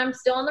 well, I'm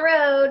still on the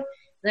road. And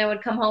then I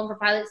would come home for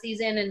pilot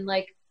season and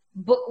like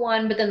book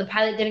one, but then the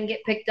pilot didn't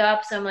get picked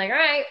up. So I'm like, all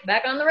right,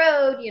 back on the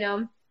road, you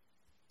know?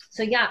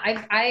 So yeah,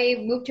 I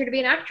moved here to be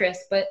an actress,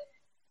 but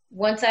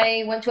once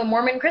I went to a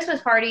Mormon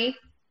Christmas party,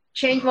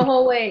 changed my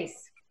whole ways.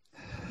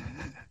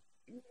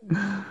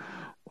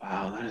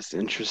 Wow, that is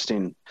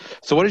interesting.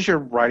 So what is your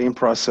writing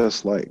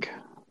process like?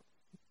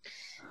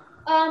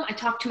 I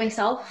talk to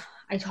myself.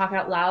 I talk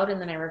out loud and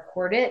then I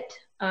record it.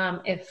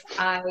 If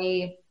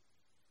I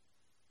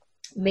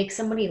make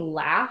somebody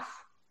laugh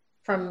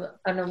from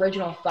an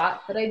original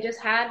thought that I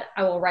just had,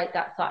 I will write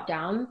that thought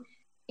down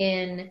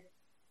in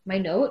my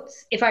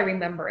notes if I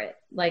remember it.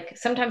 Like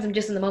sometimes I'm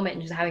just in the moment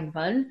and just having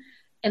fun.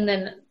 And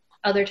then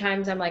other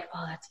times I'm like,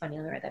 oh, that's funny.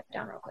 Let me write that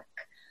down real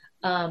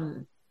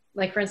quick.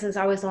 Like for instance,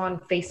 I was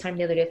on FaceTime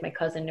the other day with my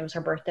cousin. It was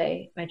her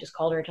birthday. I just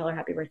called her to tell her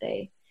happy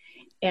birthday.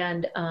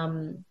 And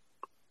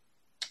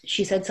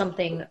she said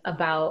something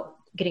about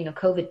getting a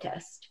COVID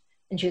test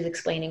and she was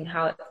explaining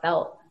how it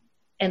felt.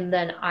 And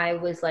then I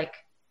was like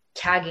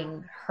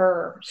tagging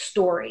her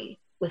story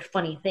with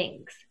funny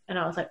things. And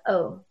I was like,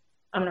 oh,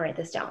 I'm going to write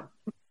this down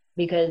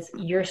because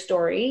your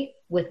story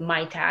with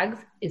my tags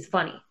is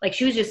funny. Like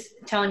she was just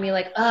telling me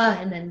like,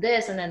 and then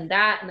this and then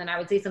that. And then I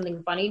would say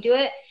something funny to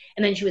it.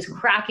 And then she was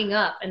cracking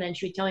up and then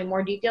she would tell me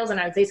more details and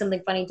I would say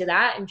something funny to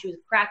that. And she was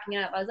cracking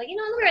up. I was like, let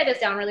me write this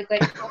down really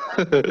quick.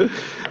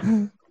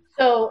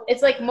 So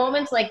it's like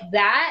moments like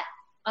that.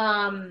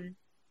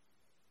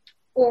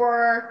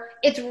 Or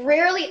it's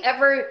rarely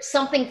ever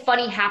something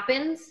funny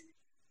happens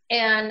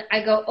and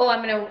I go, oh,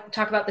 I'm going to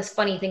talk about this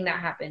funny thing that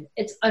happened.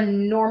 It's a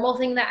normal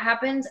thing that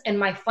happens and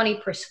my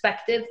funny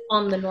perspective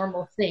on the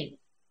normal thing.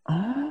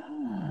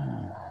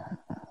 Oh.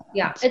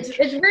 Yeah. It's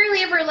rarely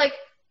ever like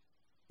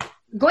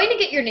going to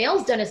get your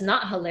nails done is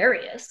not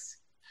hilarious.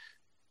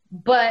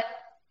 But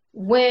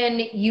when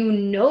you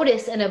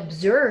notice and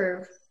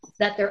observe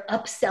that they're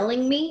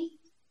upselling me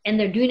and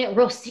they're doing it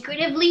real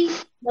secretively,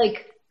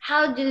 like,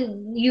 how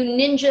do you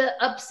ninja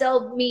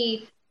upsell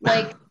me?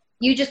 Like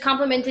you just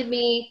complimented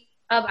me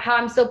of how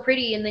I'm so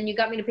pretty and then you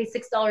got me to pay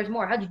 $6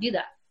 more. How'd you do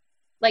that?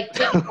 Like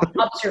taking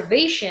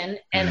observation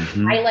and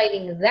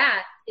highlighting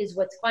that is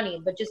what's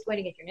funny, but just going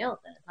to get your nails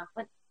done is not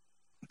funny.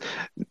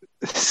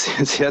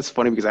 See, that's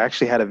funny because I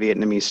actually had a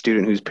Vietnamese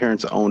student whose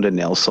parents owned a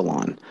nail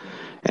salon.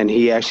 And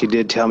he actually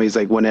did tell me, he's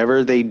like,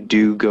 whenever they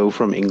do go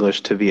from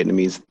English to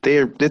Vietnamese,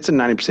 it's a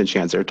 90%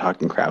 chance they're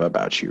talking crap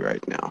about you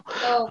right now.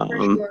 Oh, for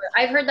sure.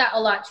 I've heard that a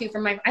lot too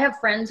from I have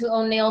friends who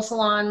own nail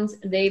salons.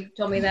 They've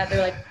told me that.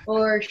 They're like,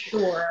 for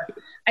sure.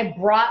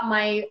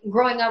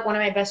 Growing up, one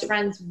of my best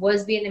friends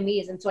was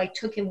Vietnamese. And so I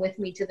took him with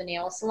me to the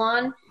nail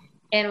salon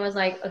and was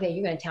like, okay,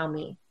 you're going to tell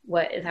me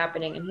what is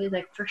happening. And he's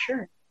like, for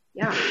sure.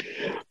 Yeah.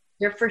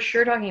 They're for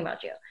sure talking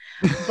about you.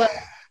 But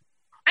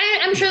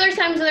I'm sure there's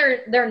times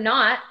they're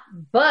not,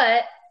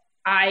 but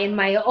in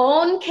my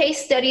own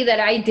case study that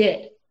I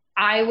did,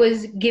 I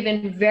was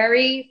given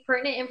very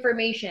pertinent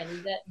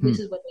information that this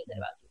is what they said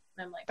about you.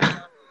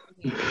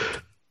 And I'm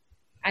like,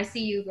 I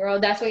see you, girl.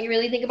 That's what you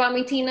really think about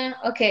me, Tina?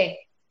 Okay.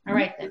 All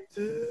right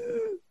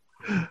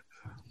then.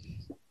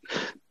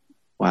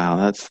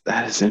 Wow,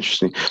 that is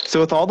interesting. So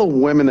with all the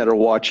women that are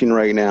watching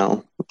right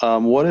now,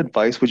 what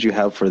advice would you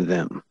have for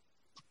them?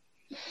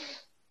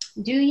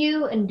 Do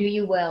you and do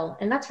you well.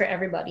 And that's for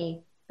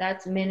everybody.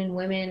 That's men and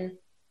women.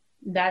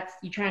 That's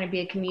you trying to be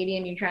a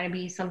comedian. You're trying to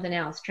be something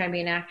else. You're trying to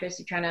be an actress.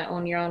 You're trying to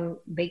own your own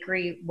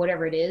bakery,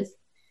 whatever it is.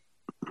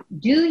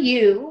 Do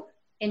you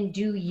and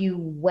do you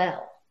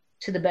well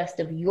to the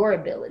best of your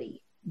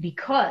ability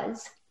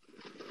because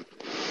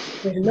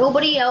there's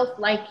nobody else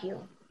like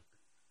you.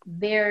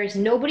 There's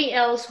nobody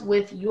else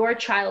with your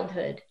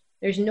childhood.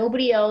 There's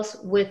nobody else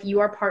with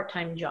your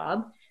part-time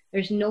job.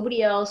 There's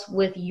nobody else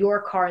with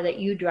your car that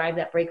you drive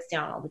that breaks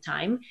down all the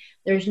time.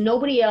 There's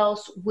nobody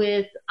else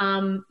with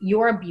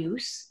your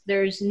abuse.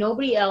 There's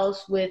nobody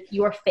else with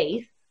your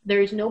faith.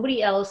 There's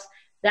nobody else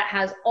that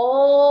has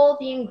all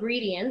the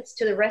ingredients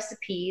to the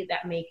recipe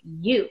that make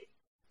you.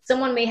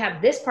 Someone may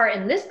have this part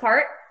and this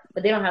part,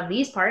 but they don't have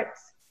these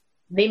parts.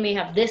 They may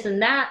have this and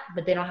that,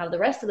 but they don't have the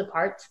rest of the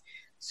parts.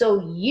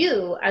 So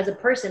you as a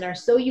person are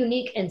so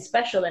unique and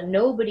special that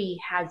nobody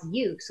has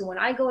you. So when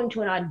I go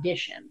into an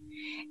audition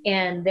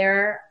and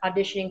they're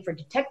auditioning for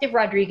Detective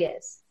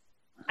Rodriguez,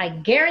 I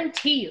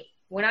guarantee you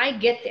when I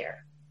get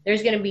there,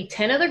 there's going to be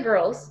 10 other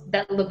girls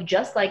that look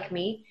just like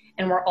me.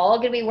 And we're all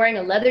going to be wearing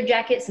a leather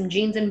jacket, some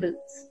jeans and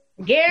boots.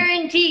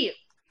 Guarantee you,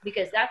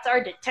 because that's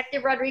our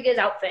Detective Rodriguez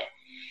outfit.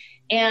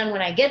 And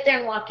when I get there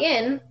and walk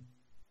in,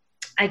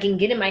 I can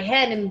get in my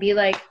head and be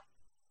like,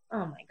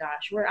 oh my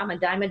gosh, I'm a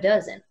dime a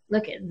dozen.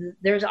 Look,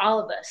 there's all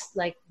of us.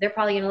 Like, they're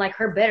probably going to like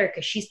her better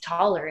because she's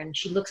taller and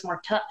she looks more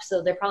tough.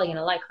 So they're probably going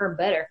to like her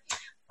better.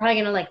 Probably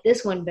going to like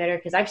this one better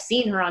because I've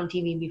seen her on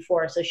TV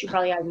before. So she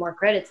probably has more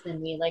credits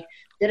than me. Like,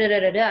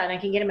 da-da-da-da-da. And I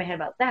can get in my head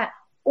about that.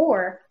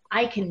 Or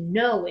I can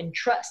know and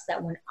trust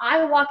that when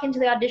I walk into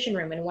the audition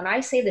room and when I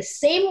say the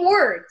same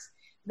words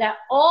that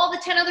all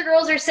the 10 other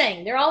girls are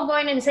saying, they're all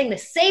going in and saying the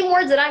same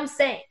words that I'm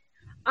saying.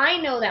 I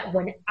know that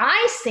when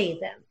I say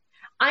them,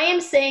 I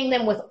am saying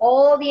them with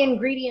all the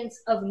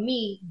ingredients of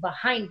me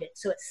behind it.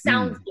 So it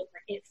sounds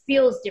different. It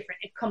feels different.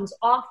 It comes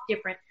off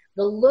different.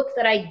 The look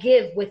that I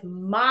give with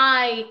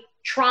my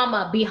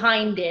trauma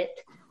behind it,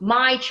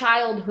 my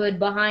childhood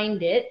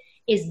behind it,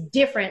 is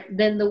different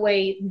than the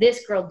way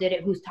this girl did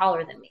it who's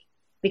taller than me,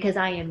 because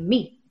I am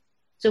me.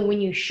 So when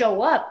you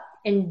show up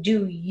and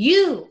do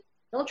you,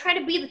 don't try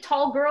to be the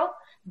tall girl.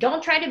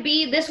 Don't try to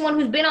be this one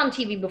who's been on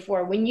TV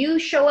before. When you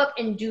show up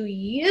and do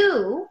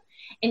you,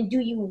 and do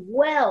you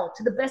well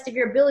to the best of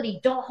your ability,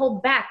 don't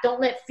hold back. Don't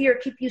let fear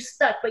keep you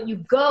stuck, but you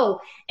go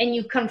and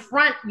you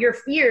confront your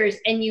fears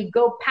and you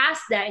go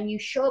past that and you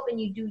show up and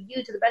you do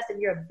you to the best of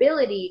your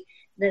ability,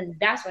 then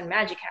that's when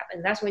magic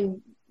happens. That's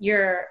when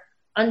you're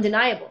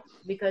undeniable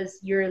because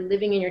you're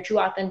living in your true,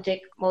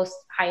 authentic, most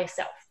highest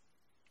self.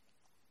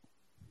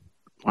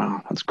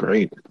 Wow, that's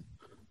great.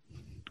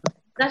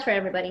 That's for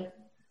everybody.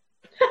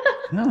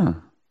 Yeah.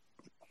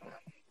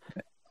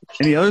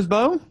 Any others,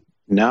 Bo?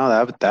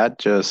 No, that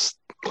just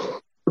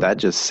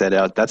said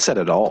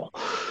it all.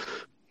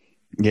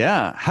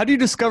 Yeah. How do you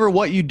discover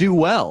what you do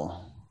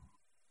well?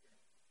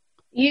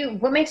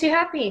 What makes you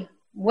happy?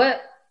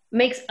 What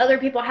makes other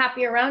people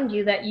happy around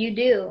you that you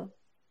do?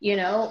 You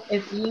know,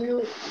 if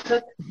you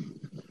cook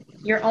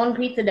your own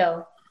pizza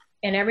dough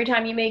and every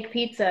time you make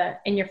pizza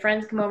and your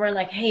friends come over and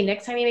like, hey,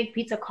 next time you make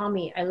pizza, call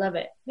me. I love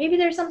it. Maybe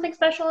there's something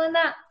special in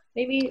that.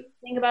 Maybe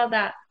think about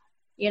that.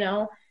 You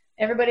know,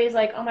 everybody's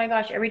like, oh my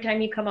gosh, every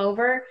time you come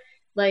over,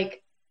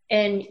 like,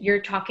 and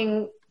you're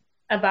talking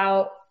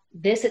about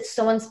this, it's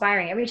so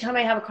inspiring. Every time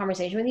I have a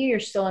conversation with you, you're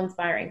so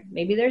inspiring.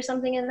 Maybe there's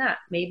something in that.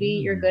 Maybe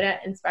you're good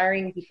at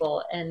inspiring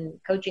people and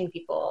coaching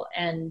people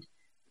and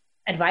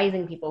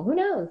advising people. Who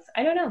knows?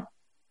 I don't know.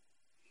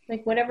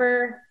 Like,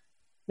 whatever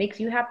makes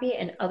you happy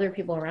and other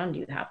people around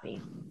you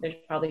happy, there's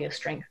probably a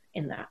strength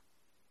in that.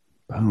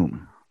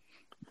 Boom.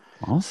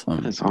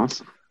 Awesome. That's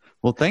awesome.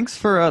 Well, thanks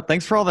for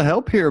all the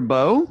help here,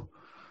 Bo.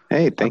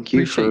 Hey, thank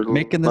you for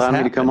making this allowing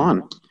happen. me to come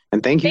on.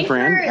 And thank you,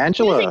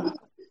 Angela.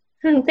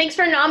 Thanks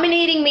for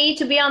nominating me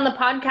to be on the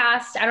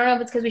podcast. I don't know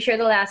if it's because we share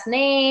the last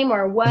name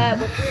or what.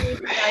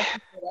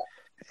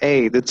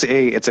 Hey,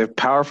 it's a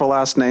powerful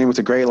last name. It's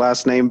a great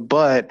last name.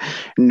 But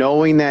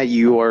knowing that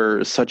you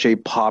are such a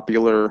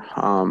popular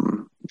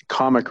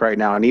comic right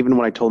now, and even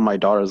when I told my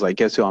daughter, I was like,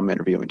 guess who I'm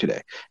interviewing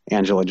today?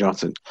 Angela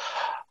Johnson.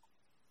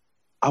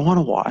 I want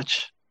to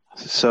watch.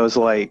 So it's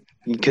like,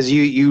 because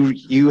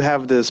you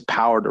have this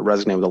power to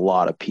resonate with a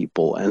lot of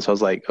people, and so I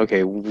was like,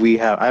 okay,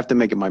 I have to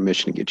make it my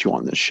mission to get you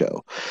on this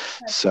show.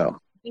 So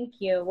thank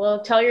you.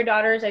 Well, tell your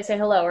daughters I say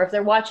hello, or if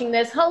they're watching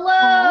this,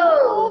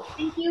 hello.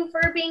 Thank you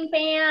for being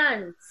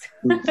fans.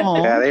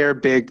 Yeah,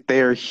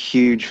 they are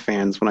huge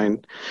fans.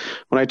 When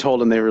I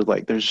told them, they were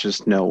like, there's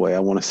just no way I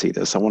want to see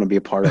this. I want to be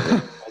a part of it.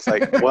 I was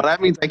like, well,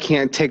 that means I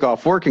can't take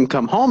off work and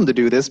come home to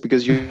do this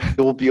because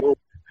you'll be able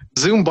to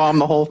Zoom bomb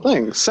the whole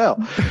thing. So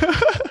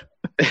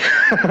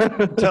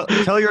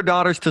tell your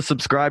daughters to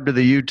subscribe to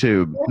the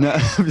YouTube. No.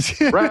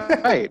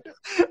 Right.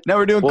 Now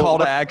we're doing call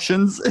to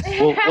actions.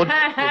 We'll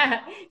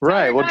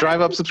drive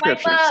up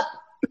subscriptions.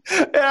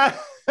 Yeah.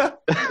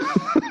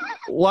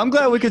 Well, I'm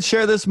glad we could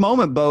share this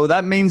moment, Bo.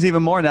 That means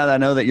even more now that I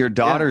know that your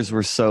daughters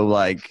were so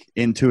like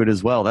into it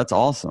as well. That's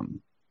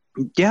awesome.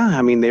 Yeah,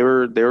 I mean they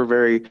were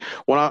very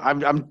well.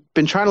 I've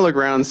been trying to look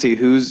around and see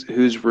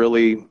who's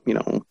really, you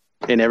know,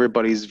 in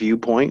everybody's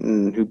viewpoint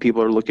and who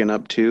people are looking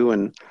up to,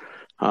 and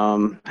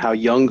how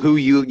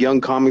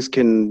young comics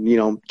can, you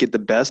know, get the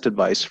best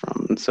advice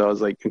from. And so I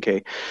was like,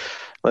 okay,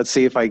 let's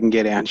see if I can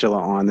get Angela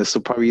on. This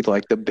will probably be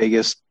like the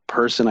biggest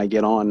person I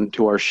get on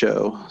to our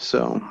show.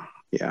 So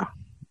yeah.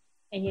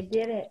 And you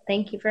did it.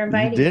 Thank you for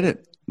inviting me. You did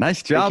it.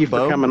 Nice job, Thank you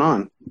Bo. for coming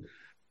on.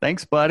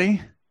 Thanks,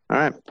 buddy. All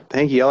right.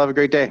 Thank you. Y'all have a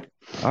great day.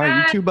 All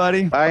right, you too,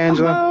 buddy. Bye,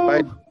 Angela.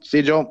 Bye. Bye. See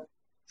you, Joel.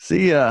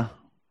 See ya.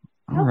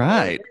 All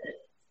right.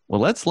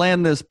 Well, let's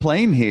land this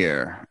plane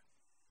here.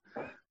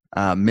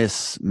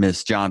 Miss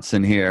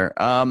Johnson here.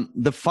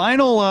 The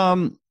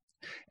final,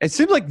 it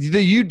seems like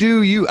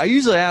I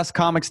usually ask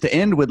comics to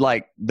end with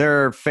like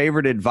their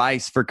favorite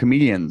advice for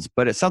comedians,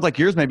 but it sounds like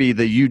yours may be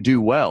the you do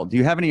well. Do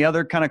you have any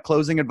other kind of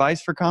closing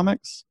advice for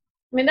comics?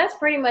 I mean, that's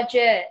pretty much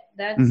it.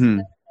 That's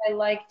what I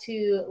like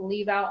to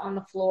leave out on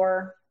the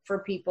floor for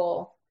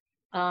people.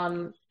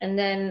 And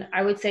then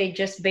I would say,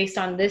 just based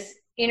on this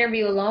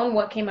interview alone,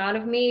 what came out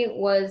of me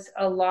was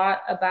a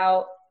lot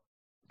about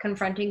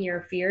confronting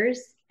your fears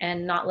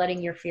and not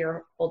letting your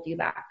fear hold you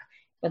back.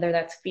 whether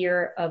that's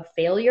fear of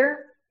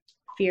failure,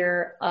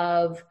 fear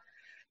of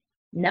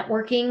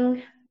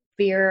networking,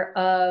 fear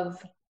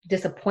of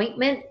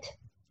disappointment,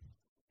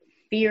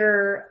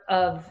 fear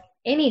of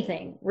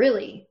anything,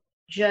 really.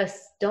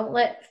 Just don't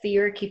let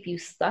fear keep you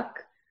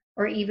stuck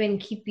or even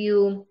keep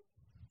you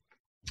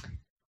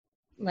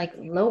like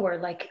lower.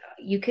 Like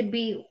you could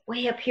be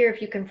way up here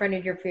if you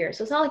confronted your fear.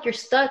 So it's not like you're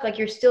stuck, like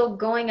you're still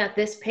going at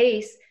this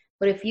pace.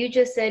 But if you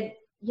just said,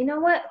 you know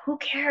what, who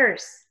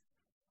cares?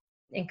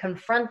 And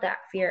confront that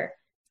fear,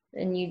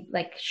 and you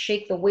like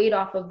shake the weight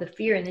off of the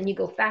fear, and then you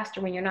go faster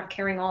when you're not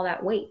carrying all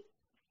that weight.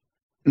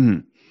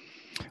 Mm.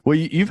 Well,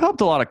 you've helped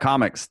a lot of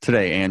comics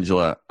today,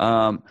 Angela.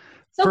 Grateful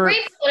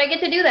that I get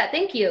to do that.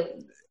 Thank you.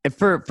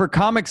 For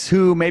comics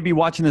who may be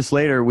watching this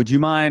later, would you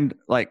mind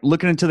like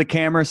looking into the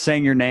camera,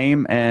 saying your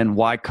name and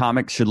why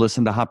comics should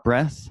listen to Hot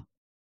Breath?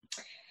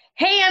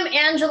 Hey, I'm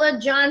Angela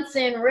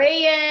Johnson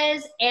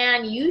Reyes,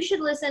 and you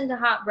should listen to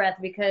Hot Breath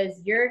because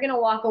you're going to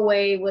walk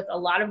away with a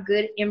lot of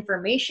good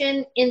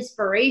information,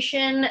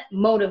 inspiration,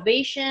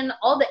 motivation.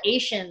 All the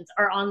Asians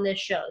are on this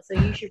show, so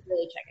you should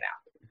really check it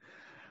out.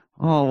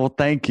 Oh, well,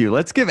 thank you.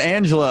 Let's give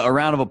Angela a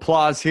round of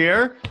applause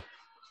here.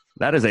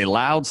 That is a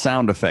loud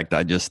sound effect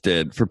I just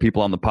did for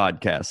people on the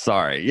podcast.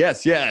 Sorry.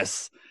 Yes,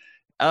 yes.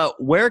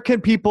 Where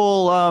can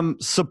people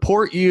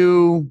support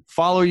you,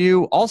 follow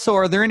you? Also,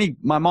 are there any,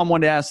 my mom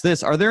wanted to ask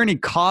this, are there any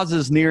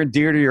causes near and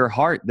dear to your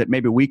heart that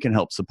maybe we can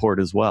help support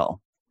as well?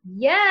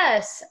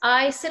 Yes,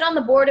 I sit on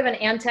the board of an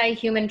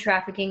anti-human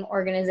trafficking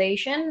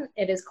organization.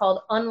 It is called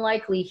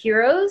Unlikely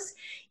Heroes.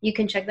 You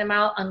can check them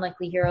out,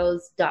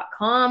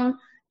 unlikelyheroes.com.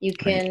 You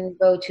can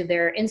go to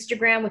their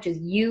Instagram, which is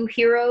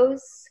uheroes,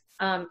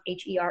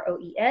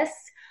 HEROES.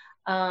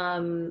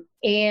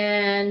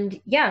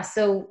 And yeah,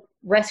 so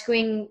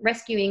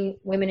rescuing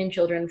women and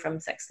children from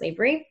sex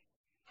slavery.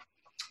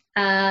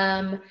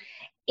 And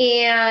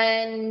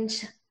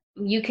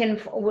you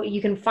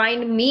can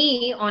find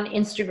me on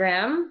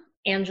Instagram,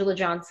 Angela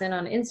Johnson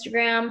on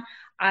Instagram.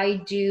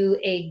 I do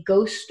a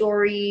ghost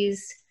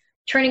stories,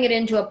 turning it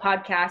into a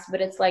podcast,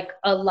 but it's like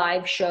a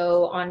live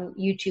show on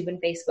YouTube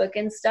and Facebook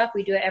and stuff.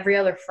 We do it every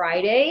other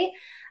Friday.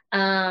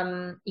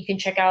 You can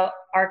check out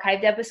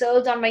archived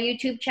episodes on my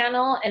YouTube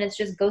channel, and it's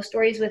just Ghost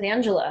Stories with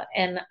Angela.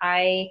 And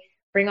I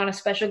bring on a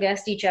special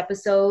guest each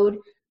episode.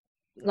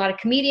 A lot of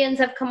comedians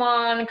have come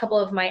on. A couple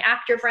of my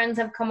actor friends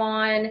have come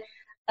on.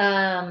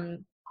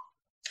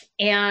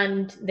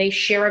 And they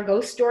share a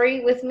ghost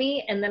story with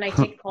me. And then I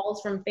take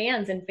calls from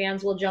fans, and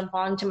fans will jump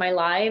on to my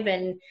live.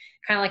 And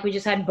kind of like we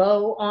just had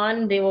Bo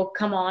on, they will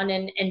come on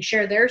and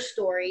share their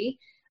story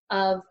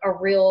of a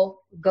real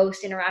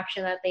ghost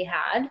interaction that they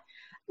had.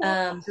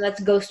 So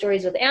that's Ghost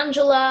Stories with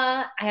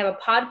Angela. I have a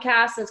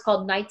podcast that's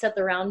called Nights at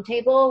the Round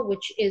Table,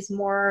 which is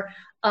more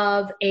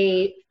of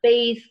a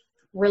faith,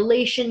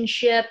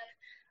 relationship,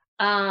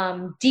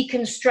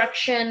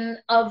 deconstruction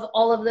of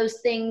all of those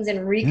things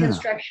and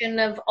reconstruction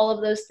of all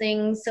of those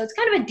things. So it's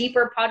kind of a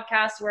deeper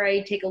podcast where I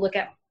take a look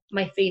at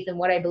my faith and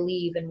what I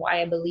believe and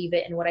why I believe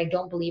it and what I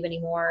don't believe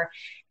anymore.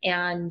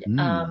 And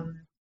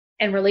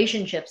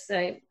relationships.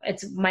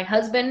 It's my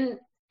husband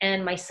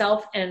and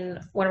myself and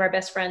one of our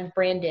best friends,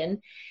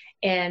 Brandon.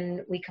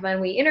 And we come on,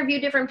 we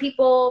interview different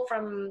people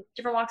from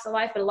different walks of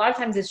life, but a lot of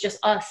times it's just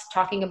us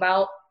talking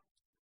about,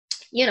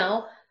 you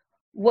know,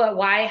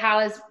 how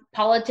has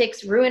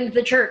politics ruined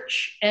the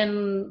church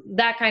and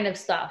that kind of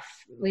stuff.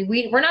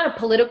 We're not a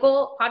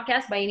political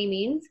podcast by any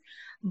means,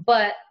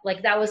 but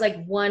like that was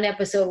like one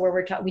episode where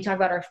we talk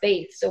about our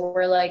faith. So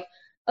we're like,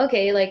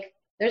 okay, like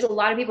there's a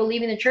lot of people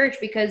leaving the church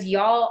because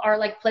y'all are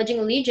like pledging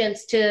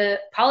allegiance to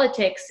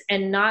politics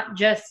and not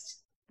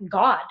just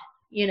God,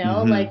 you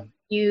know, like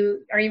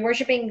are you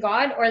worshiping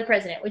God or the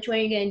president? Which one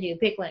are you going to do?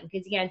 Pick one,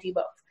 because you can't do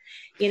both.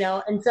 You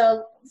know, and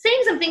so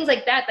saying some things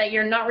like that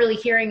you're not really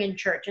hearing in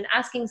church, and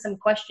asking some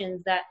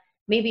questions that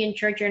maybe in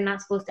church you're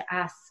not supposed to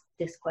ask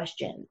this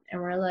question.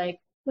 And we're like,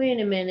 wait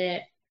a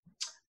minute,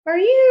 are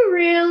you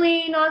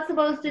really not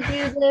supposed to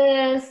do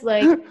this?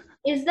 Like,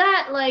 is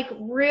that like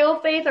real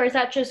faith, or is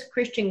that just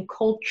Christian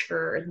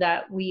culture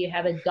that we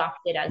have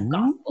adopted as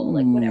gospel?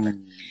 Like whatever.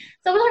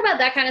 So we'll talk about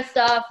that kind of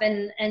stuff,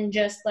 and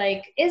just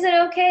like, is it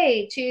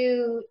okay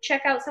to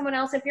check out someone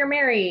else if you're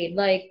married?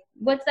 Like,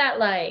 what's that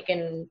like?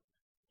 And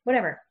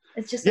whatever.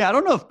 It's just I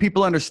don't know if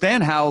people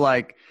understand how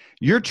like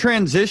your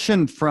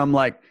transition from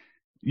like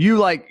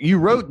you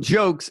wrote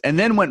jokes and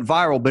then went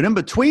viral, but in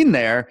between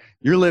there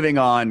you're living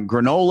on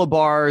granola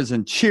bars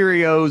and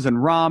Cheerios and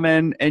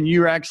ramen, and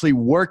you're actually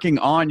working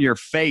on your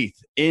faith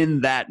in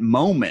that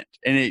moment.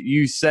 And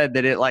you said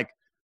that it like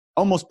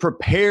almost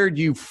prepared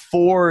you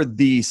for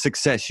the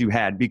success you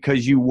had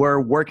because you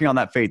were working on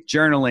that faith,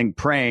 journaling,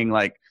 praying,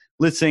 like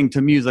listening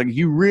to music.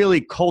 You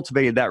really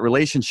cultivated that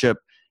relationship.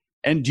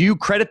 And do you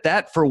credit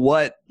that for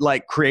what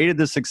like created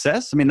the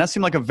success? I mean, that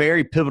seemed like a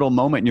very pivotal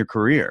moment in your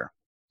career.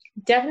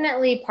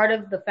 Definitely part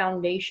of the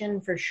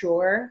foundation for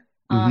sure.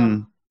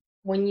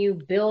 When you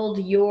build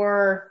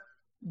your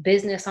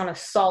business on a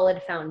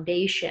solid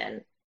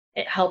foundation,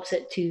 it helps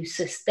it to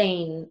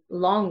sustain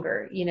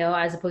longer,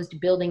 as opposed to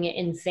building it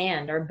in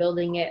sand or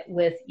building it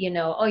with,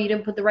 oh, you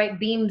didn't put the right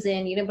beams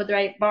in, you didn't put the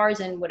right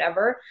bars in,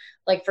 whatever.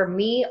 Like for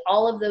me,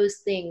 all of those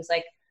things,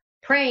 like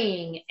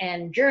praying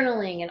and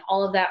journaling and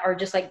all of that, are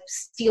just like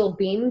steel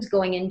beams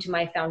going into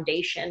my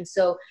foundation.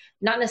 So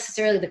not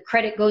necessarily the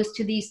credit goes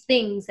to these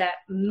things that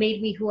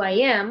made me who I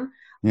am,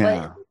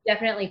 but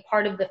definitely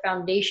part of the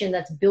foundation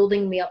that's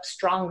building me up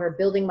stronger,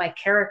 building my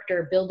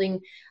character, building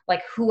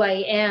like who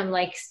I am,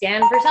 like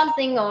stand for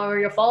something or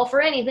you'll fall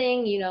for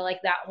anything, like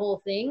that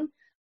whole thing.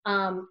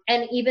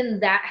 And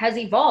even that has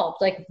evolved,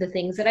 like the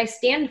things that I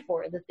stand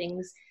for, the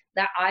things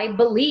that I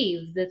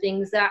believe, the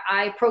things that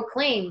I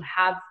proclaim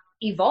have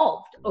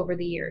evolved over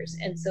the years.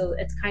 And so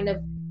it's kind of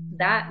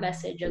that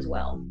message as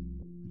well.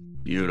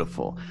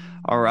 Beautiful.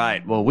 All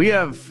right. Well, we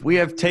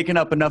have taken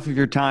up enough of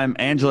your time.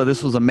 Angela,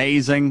 this was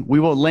amazing.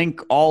 We will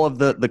link all of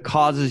the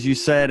causes you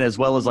said, as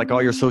well as like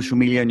all your social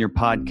media and your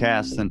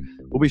podcasts. And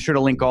we'll be sure to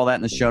link all that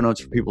in the show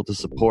notes for people to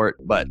support.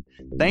 But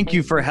thank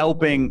you for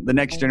helping the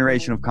next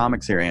generation of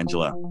comics here,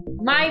 Angela.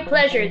 My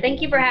pleasure.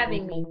 Thank you for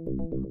having me.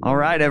 All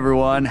right,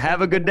 everyone. Have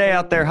a good day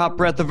out there. Hot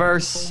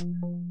Breathiverse.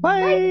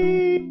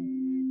 Bye.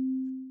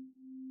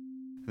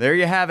 There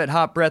you have it,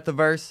 Hot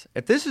Breathiverse.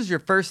 If this is your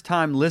first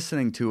time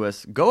listening to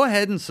us, go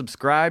ahead and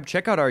subscribe.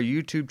 Check out our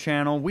YouTube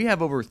channel. We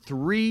have over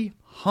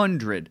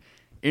 300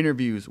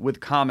 interviews with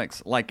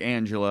comics like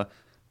Angela,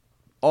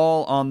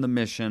 all on the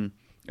mission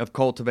of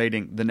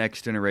cultivating the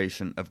next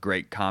generation of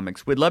great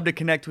comics. We'd love to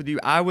connect with you.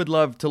 I would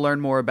love to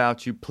learn more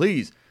about you.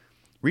 Please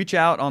reach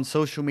out on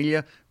social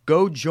media.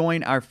 Go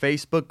join our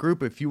Facebook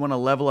group if you want to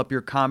level up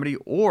your comedy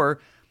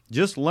or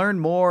just learn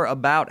more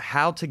about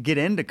how to get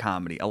into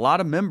comedy. A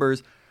lot of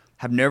members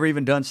have never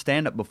even done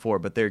stand-up before,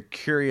 but they're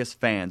curious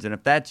fans. And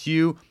if that's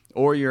you,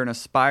 or you're an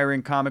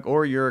aspiring comic,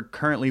 or you're a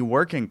currently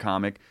working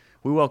comic,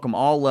 we welcome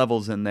all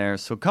levels in there.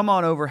 So come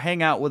on over,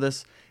 hang out with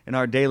us in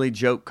our daily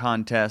joke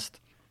contest.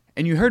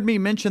 And you heard me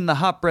mention the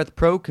Hot Breath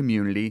Pro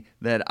community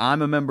that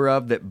I'm a member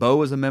of, that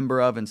Bo is a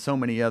member of, and so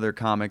many other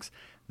comics.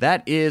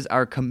 That is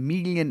our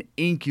comedian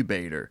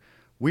incubator.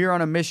 We are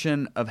on a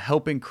mission of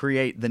helping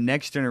create the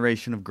next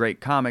generation of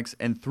great comics,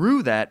 and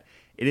through that,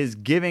 it is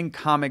giving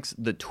comics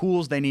the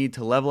tools they need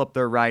to level up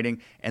their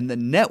writing and the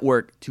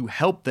network to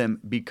help them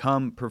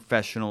become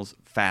professionals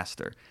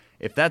faster.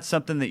 If that's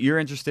something that you're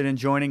interested in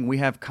joining, we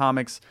have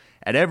comics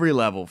at every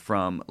level,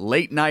 from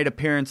late night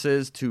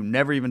appearances to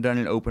never even done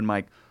an open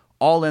mic,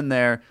 all in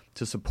there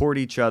to support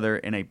each other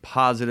in a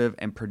positive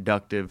and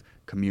productive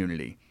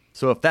community.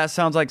 So if that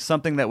sounds like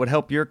something that would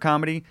help your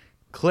comedy,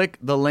 click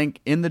the link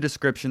in the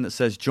description that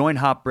says Join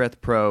Hot Breath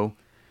Pro,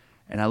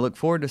 and I look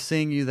forward to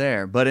seeing you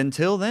there. But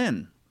until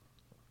then,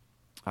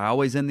 I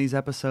always end these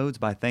episodes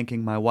by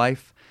thanking my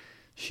wife.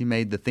 She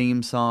made the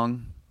theme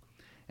song.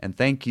 And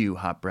thank you,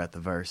 Hot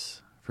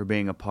Breathiverse, for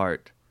being a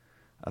part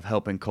of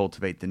helping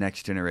cultivate the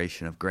next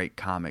generation of great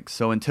comics.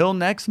 So until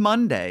next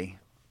Monday,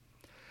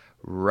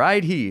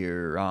 right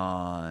here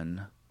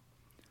on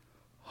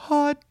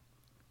Hot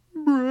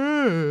Breath.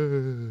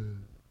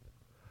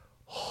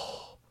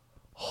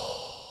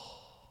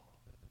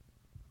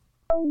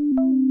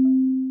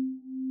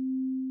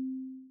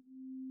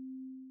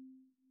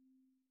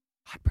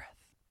 Hot Breath.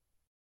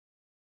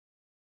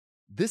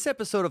 This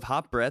episode of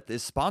Hot Breath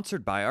is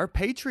sponsored by our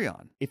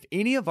Patreon. If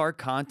any of our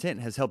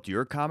content has helped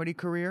your comedy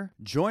career,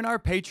 join our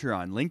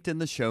Patreon linked in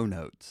the show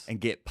notes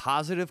and get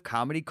positive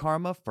comedy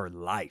karma for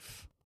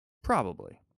life. Probably.